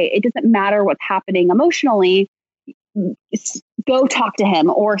like, okay, it doesn't matter what's happening emotionally, go talk to him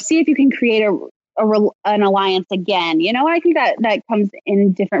or see if you can create an alliance again. I think that comes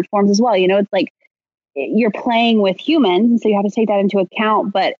in different forms as well. It's like, you're playing with humans, and so you have to take that into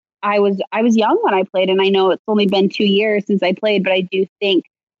account. But I was young when I played, and I know it's only been 2 years since I played, but I do think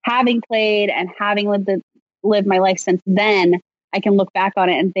having played and having lived my life since then, I can look back on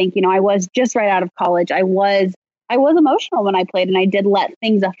it and think, I was just right out of college. I was emotional when I played, and I did let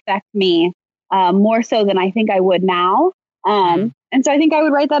things affect me more so than I think I would now. And so I think I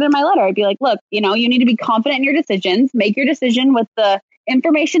would write that in my letter. I'd be like, look, you need to be confident in your decisions, make your decision with the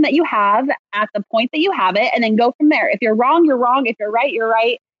information that you have at the point that you have it, and then go from there. If you're wrong, you're wrong. If you're right, you're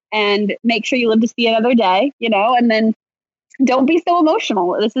right. And make sure you live to see another day, and then don't be so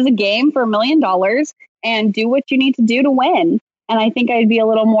emotional. This is a game for $1 million, and do what you need to do to win. And I think I'd be a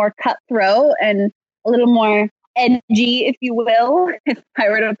little more cutthroat and a little more edgy, if you will, if I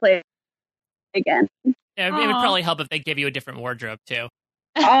were to play again. Yeah, it would probably help if they give you a different wardrobe too.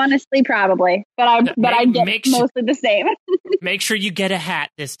 Honestly, probably, but I get mostly the same. Make sure you get a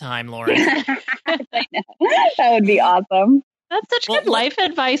hat this time, Lauren. I know. That would be awesome. That's such good life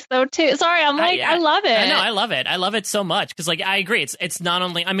advice, though, too. Sorry, I love it. I love it. I love it so much because, I agree. It's not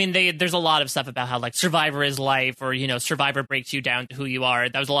only. There's a lot of stuff about how Survivor is life, or Survivor breaks you down to who you are.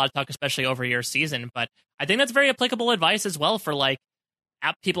 That was a lot of talk, especially over your season. But I think that's very applicable advice as well for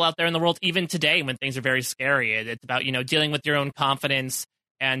people out there in the world, even today when things are very scary. It's about dealing with your own confidence.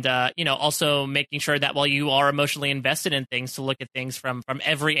 And, also making sure that while you are emotionally invested in things, to look at things from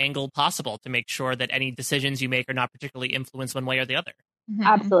every angle possible to make sure that any decisions you make are not particularly influenced one way or the other. Mm-hmm.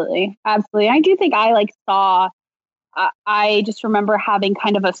 Absolutely. Absolutely. I do think I saw, I just remember having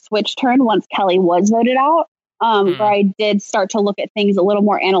kind of a switch turn once Kelly was voted out, where I did start to look at things a little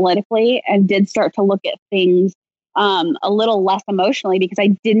more analytically and did start to look at things a little less emotionally, because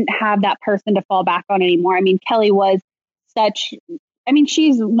I didn't have that person to fall back on anymore. Kelly was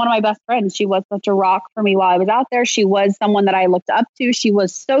she's one of my best friends. She was such a rock for me while I was out there. She was someone that I looked up to. She's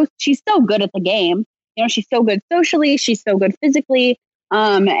so good at the game. She's so good socially. She's so good physically.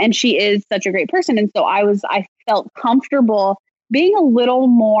 And she is such a great person. And so I felt comfortable being a little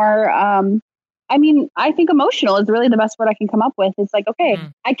more, I think emotional is really the best word I can come up with. It's okay,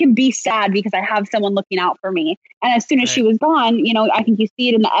 I can be sad because I have someone looking out for me. And as soon as she was gone, I think you see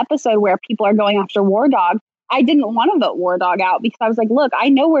it in the episode where people are going after War Dog. I didn't want to vote War Dog out because I was like, look, I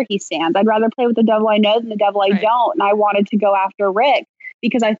know where he stands. I'd rather play with the devil I know than the devil I don't. And I wanted to go after Rick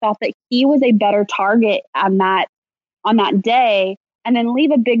because I thought that he was a better target on that day, and then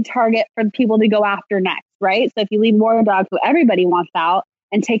leave a big target for people to go after next, right? So if you leave War Dog, who everybody wants out,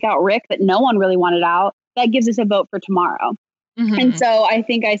 and take out Rick that no one really wanted out, that gives us a vote for tomorrow. Mm-hmm. And so I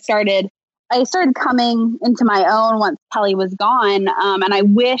think I started coming into my own once Kelly was gone. And I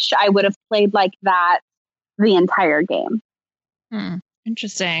wish I would have played like that the entire game.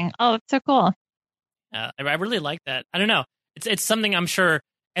 Interesting. Oh, that's so cool. I really like that. I don't know. It's something I'm sure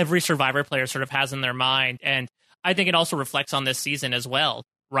every Survivor player sort of has in their mind. And I think it also reflects on this season as well,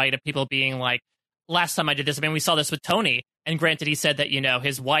 right? Of people being like, last time I did this, we saw this with Tony. And granted, he said that,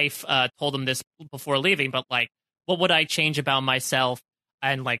 his wife told him this before leaving, but what would I change about myself,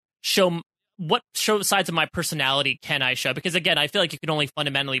 and show sides of my personality can I show? Because again, I feel like you can only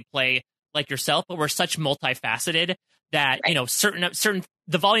fundamentally play like yourself, but we're such multifaceted that, certain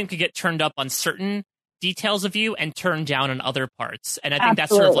the volume could get turned up on certain details of you and turned down on other parts. And I think that's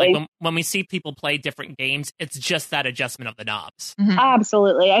sort of when we see people play different games, it's just that adjustment of the knobs. Mm-hmm.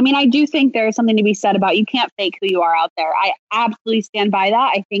 Absolutely. I do think there's something to be said about you can't fake who you are out there. I absolutely stand by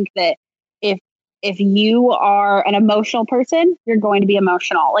that. I think that if you are an emotional person, you're going to be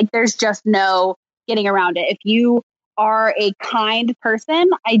emotional. There's just no getting around it. If you are a kind person,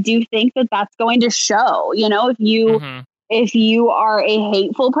 I do think that that's going to show. If you are a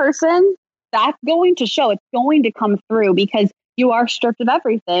hateful person, that's going to show. It's going to come through because you are stripped of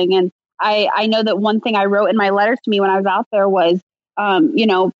everything. And I know that one thing I wrote in my letter to me when I was out there was,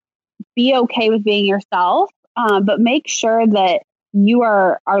 be okay with being yourself, but make sure that you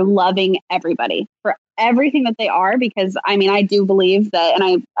are loving everybody for everything that they are. Because I do believe that,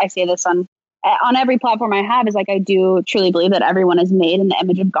 and I say this on every platform I have, is I do truly believe that everyone is made in the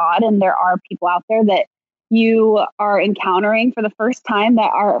image of God. And there are people out there that you are encountering for the first time that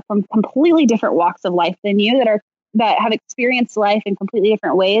are from completely different walks of life than you, that have experienced life in completely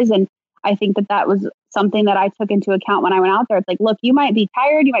different ways. And I think that was something that I took into account when I went out there. It's look, you might be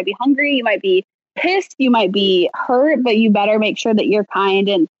tired, you might be hungry, you might be pissed, you might be hurt, but you better make sure that you're kind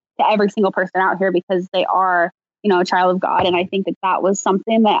and to every single person out here because they are, a child of God. And I think that was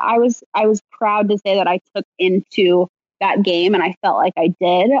something that I was proud to say that I took into that game, and I felt like I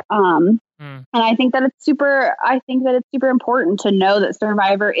did. And I think that it's super important to know that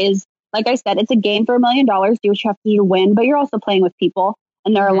Survivor is, like I said, it's a game for $1 million. Do what you have to do to win, but you're also playing with people.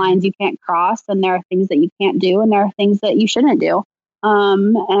 and there are lines you can't cross, and there are things that you can't do, and there are things that you shouldn't do.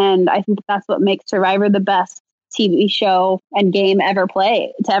 And I think that's what makes Survivor the best TV show and game ever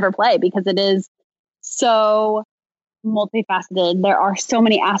play, because it is so multifaceted. There are so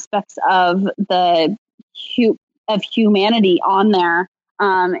many aspects of humanity on there,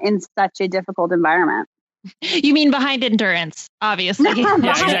 in such a difficult environment. You mean behind endurance, obviously. Yeah,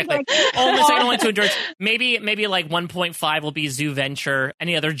 exactly. Only second only to endurance. Maybe like 1.5 will be Zoo Venture.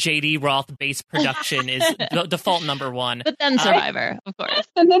 Any other JD Roth based production is the default number one. But then Survivor, of course.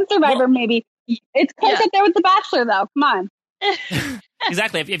 And then Survivor, maybe. It's close up there with The Bachelor, though. Come on.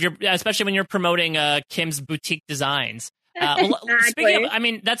 Exactly. If you're, especially when you're promoting Kim's boutique designs. Exactly. Speaking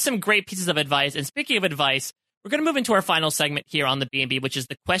of, that's some great pieces of advice. And speaking of advice, we're going to move into our final segment here on the B&B, which is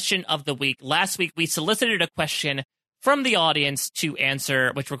the question of the week. Last week, we solicited a question from the audience to answer,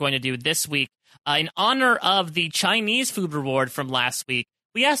 which we're going to do this week. In honor of the Chinese food reward from last week,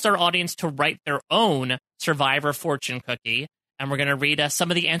 we asked our audience to write their own Survivor fortune cookie. And we're going to read some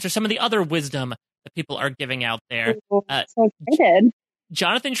of the answers, some of the other wisdom that people are giving out there. So excited.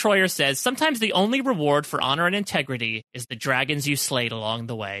 Jonathan Troyer says, sometimes the only reward for honor and integrity is the dragons you slayed along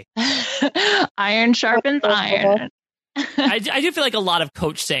the way. Iron sharpens iron. I do feel like a lot of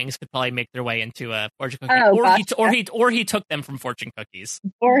coach sayings could probably make their way into a fortune cookie, or he took them from fortune cookies.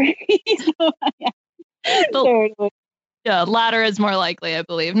 Yeah, ladder is more likely, I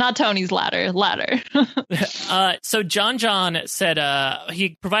believe. Not Tony's ladder. So John said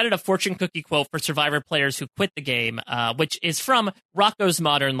he provided a fortune cookie quote for Survivor players who quit the game, which is from Rocco's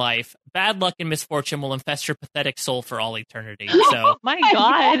Modern Life. Bad luck and misfortune will infest your pathetic soul for all eternity. So, my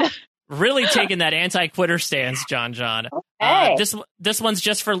God. Really taking that anti-quitter stance, John. Okay. This one's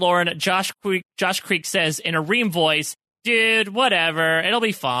just for Lauren. Josh Creek says in a Reem voice, dude, whatever, it'll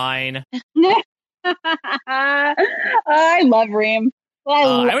be fine. I love Reem.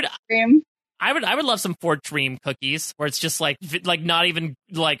 I would love some Fort Dream cookies where it's just like not even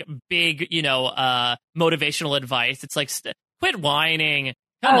like big, motivational advice. It's like quit whining.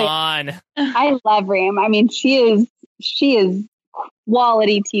 Come on. I love Reem. I mean, she is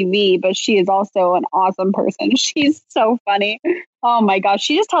quality TV, but she is also an awesome person. She's so funny. Oh my gosh,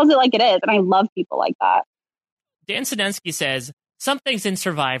 she just tells it like it is, and I love people like that. Dan Sidensky says, some things in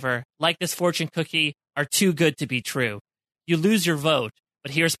Survivor, like this fortune cookie, are too good to be true. You lose your vote,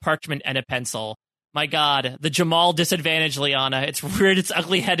 but here's parchment and a pencil. My God, the Jamal disadvantage, Liana. It's reared its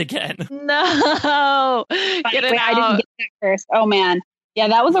ugly head again. No. Get it out. I didn't get that first. Oh, man. Yeah,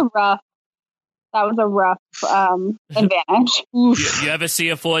 that was a rough advantage. You ever see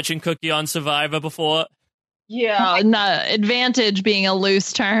a fortune cookie on Survivor before? Yeah, no, advantage being a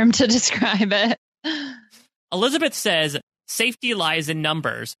loose term to describe it. Elizabeth says, safety lies in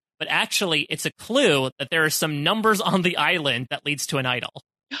numbers, but actually it's a clue that there are some numbers on the island that leads to an idol.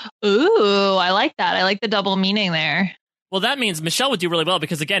 Ooh, I like that. I like the double meaning there. Well, that means Michelle would do really well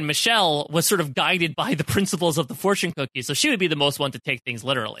because, again, Michelle was sort of guided by the principles of the fortune cookie, so she would be the most one to take things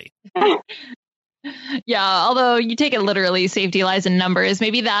literally. Yeah, although you take it literally, safety lies in numbers.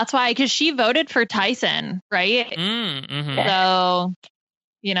 Maybe that's why, because she voted for Tyson, right? Mm-hmm. So,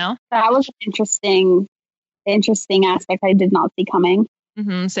 That was an interesting aspect I did not see coming.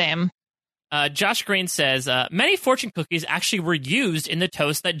 Mm-hmm, same. Josh Green says, many fortune cookies actually were used in the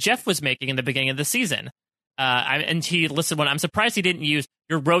toast that Jeff was making in the beginning of the season. And he listed one. I'm surprised he didn't use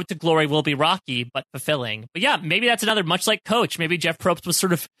your road to glory will be rocky, but fulfilling. But yeah, maybe that's another, much like Coach. Maybe Jeff Probst was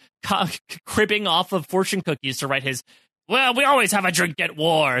sort of cribbing off of fortune cookies to write his, well, we always have a drink at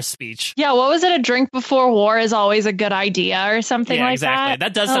war speech. Yeah, what was it? A drink before war is always a good idea or something like exactly. that?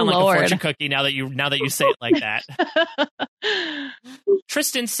 That does sound like a fortune cookie now that you say it like that.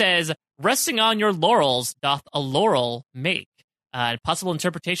 Tristan says, resting on your laurels doth a laurel make. Possible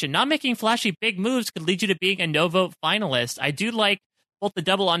interpretation. Not making flashy big moves could lead you to being a no-vote finalist. I do like both the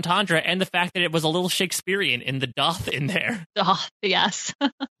double entendre and the fact that it was a little Shakespearean in the doth in there. Doth, yes.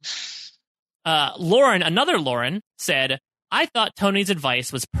 Lauren, another Lauren, said, I thought Tony's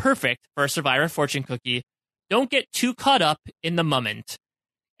advice was perfect for a Survivor fortune cookie. Don't get too caught up in the moment.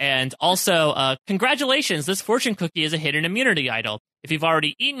 And also, congratulations, this fortune cookie is a hidden immunity idol. If you've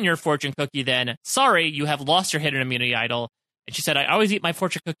already eaten your fortune cookie, then sorry, you have lost your hidden immunity idol. And she said, I always eat my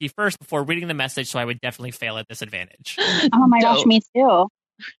fortune cookie first before reading the message, so I would definitely fail at this advantage. Oh my gosh, me too.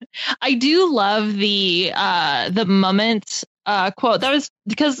 I do love the moment quote. That was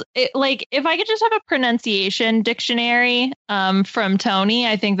because if I could just have a pronunciation dictionary from Tony,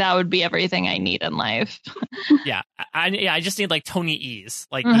 I think that would be everything I need in life. Yeah, I just need like Tony Ease.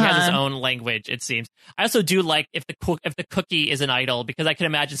 Like he has his own language, it seems. I also do like if the cookie is an idol, because I can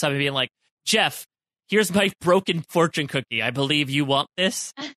imagine somebody being like, Jeff, Here's my broken fortune cookie. I believe you want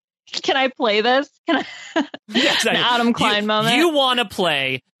this. Can I play this? Can I? Yes, An Adam Klein moment. You want to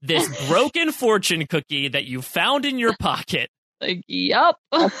play this broken fortune cookie that you found in your pocket. Like, yup.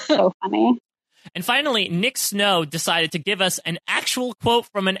 That's so funny. And finally, Nick Snow decided to give us an actual quote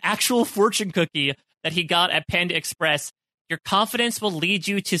from an actual fortune cookie that he got at Panda Express. Your confidence will lead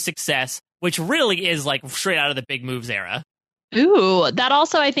you to success, which really is like straight out of the Big Moves era. Ooh, that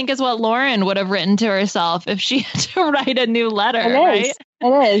also I think is what Lauren would have written to herself if she had to write a new letter, right?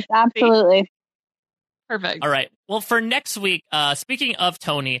 It is, absolutely. Perfect. All right. Well, for next week, speaking of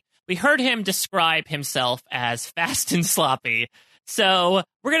Tony, we heard him describe himself as fast and sloppy. So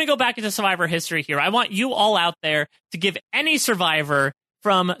we're going to go back into Survivor history here. I want you all out there to give any survivor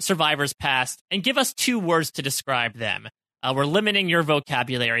from Survivor's past and give us 2 words to describe them. We're limiting your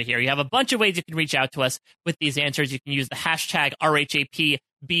vocabulary here. You have a bunch of ways you can reach out to us with these answers. You can use the hashtag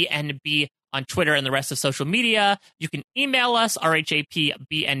RHAPBNB on Twitter and the rest of social media. You can email us,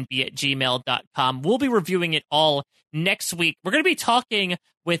 rhapbnb@gmail.com. We'll be reviewing it all next week. We're going to be talking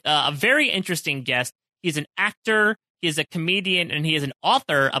with a very interesting guest. He's an actor, he is a comedian, and he is an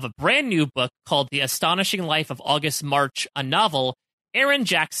author of a brand new book called The Astonishing Life of August March, a novel. Aaron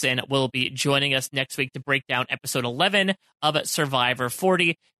Jackson will be joining us next week to break down episode 11 of Survivor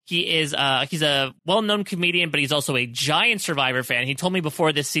 40. He's a well-known comedian, but he's also a giant Survivor fan. He told me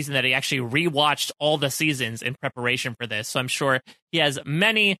before this season that he actually rewatched all the seasons in preparation for this. So I'm sure he has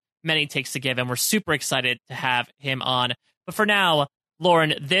many, many takes to give, and we're super excited to have him on. But for now,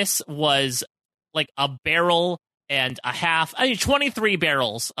 Lauren, this was like a barrel and a half, 23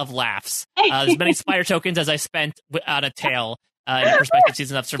 barrels of laughs. As many Spire tokens as I spent on a tail. In the prospective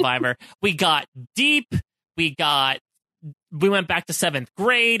season of Survivor. We got deep. We went back to 7th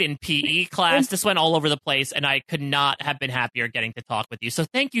grade in PE class. This went all over the place, and I could not have been happier getting to talk with you. So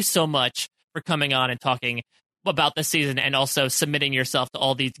thank you so much for coming on and talking about this season and also submitting yourself to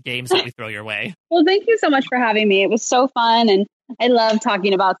all these games that we throw your way. Well, thank you so much for having me. It was so fun, and I love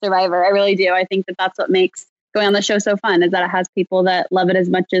talking about Survivor. I really do. I think that that's what makes going on the show so fun, is that it has people that love it as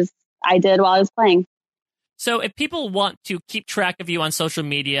much as I did while I was playing. So if people want to keep track of you on social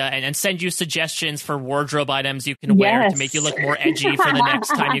media and send you suggestions for wardrobe items you can wear to make you look more edgy for the next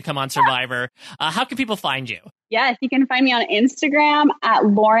time you come on Survivor, how can people find you? Yes, you can find me on Instagram at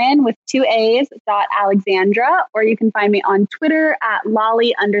Lauren with 2 A's .Alexandra, or you can find me on Twitter at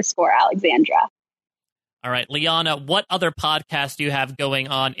Lolly_Alexandra. All right, Liana, what other podcast do you have going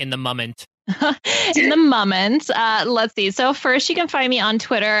on in the moment? In the moment, let's see. So first, you can find me on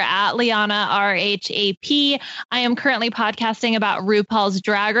Twitter at Liana RHAP. I am currently podcasting about RuPaul's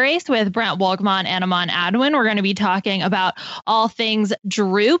Drag Race with Brent Wolkman and Amon Adwin. We're going to be talking about all things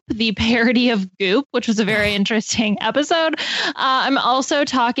Droop, the parody of Goop, which was a very interesting episode. I'm also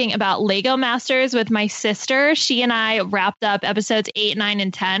talking about Lego Masters with my sister. She and I wrapped up episodes 8, 9,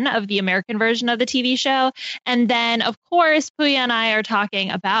 and 10 of the American version of the TV show. And then, of course, Puya and I are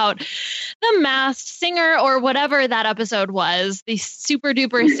talking about The Masked Singer, or whatever that episode was, the super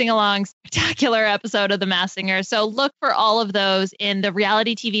duper sing-along spectacular episode of The Masked Singer. So look for all of those in the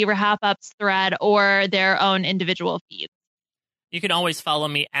reality TV wrap-ups thread or their own individual feeds. You can always follow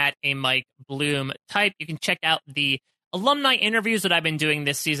me at a Mike Bloom type. You can check out the alumni interviews that I've been doing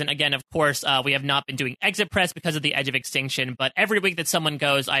this season. Again, of course, we have not been doing Exit Press because of the edge of extinction, but every week that someone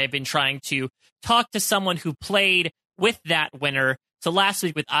goes, I have been trying to talk to someone who played with that winner. So last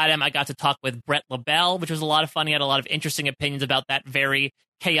week with Adam, I got to talk with Brett LaBelle, which was a lot of fun. He had a lot of interesting opinions about that very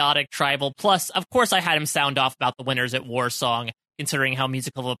chaotic tribal. Plus, of course, I had him sound off about the Winners at War song, considering how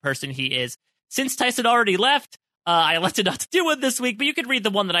musical of a person he is. Since Tyson already left, I elected not to do it this week, but you could read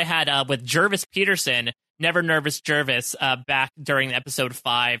the one that I had with Jervis Peterson, Never Nervous Jervis, back during episode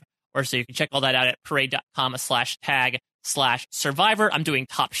 5 or so. You can check all that out at parade.com/tag/survivor. I'm doing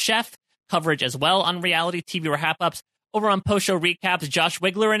Top Chef coverage as well on reality TV wrap-ups. Over on post-show recaps, Josh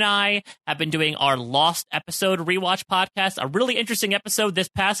Wigler and I have been doing our Lost episode rewatch podcast, a really interesting episode this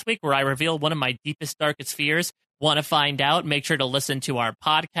past week where I reveal one of my deepest, darkest fears. Want to find out? Make sure to listen to our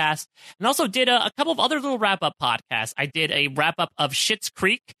podcast. And also did a couple of other little wrap-up podcasts. I did a wrap-up of Schitt's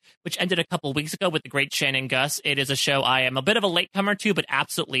Creek, which ended a couple weeks ago with the great Shannon Gus. It is a show I am a bit of a latecomer to, but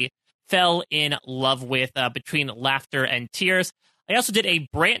absolutely fell in love with between laughter and tears. I also did a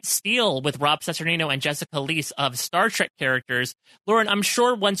Brant Steele with Rob Cesternino and Jessica Leese of Star Trek characters. Lauren, I'm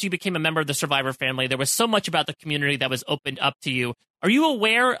sure once you became a member of the Survivor family, there was so much about the community that was opened up to you. Are you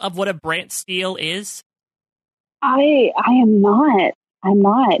aware of what a Brant Steele is? I am not. I'm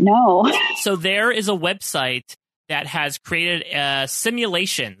not, no. So there is a website that has created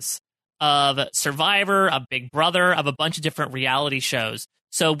simulations of Survivor, of Big Brother, of a bunch of different reality shows.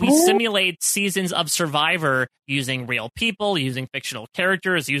 So we simulate seasons of Survivor using real people, using fictional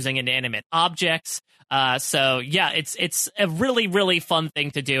characters, using inanimate objects. So yeah, it's a really, really fun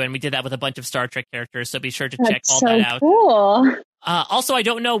thing to do. And we did that with a bunch of Star Trek characters. So be sure to check all that out. Cool. Also, I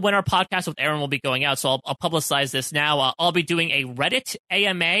don't know when our podcast with Aaron will be going out, so I'll publicize this now. I'll be doing a Reddit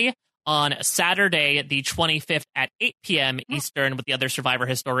AMA on Saturday, the 25th at 8 p.m. Eastern with the other Survivor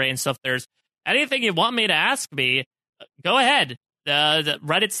historians. So if there's anything you want me to ask me, go ahead. The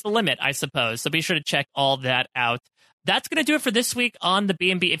Reddit's the limit, I suppose. So be sure to check all that out. That's going to do it for this week on the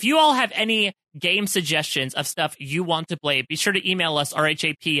B&B. If you all have any game suggestions of stuff you want to play, be sure to email us,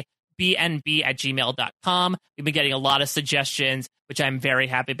 rhapbnb@gmail.com. We've been getting a lot of suggestions, which I'm very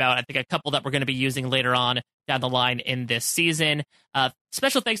happy about. I think a couple that we're going to be using later on down the line in this season.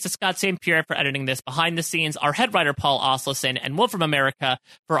 Special thanks to Scott St. Pierre for editing this behind the scenes, our head writer, Paul Osleson, and Will from America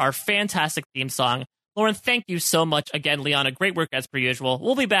for our fantastic theme song. Lauren, thank you so much again. Liana, great work as per usual.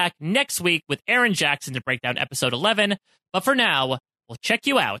 We'll be back next week with Aaron Jackson to break down episode 11. But for now, we'll check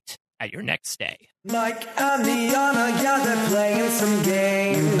you out at your next stay. Mike and Liana, yeah, they're playing some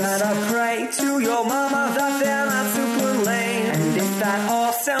games. And I pray to your mama that they're not super lame. And if that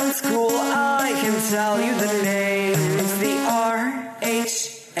all sounds cool, I can tell you the name. It's the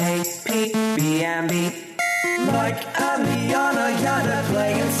RHAPBNB. Mike and Liana, yeah, they're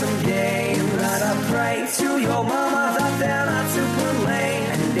playing some games. And I pray to your mama that they're not super lame.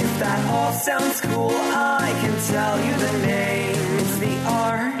 And if that all sounds cool, I can tell you the name.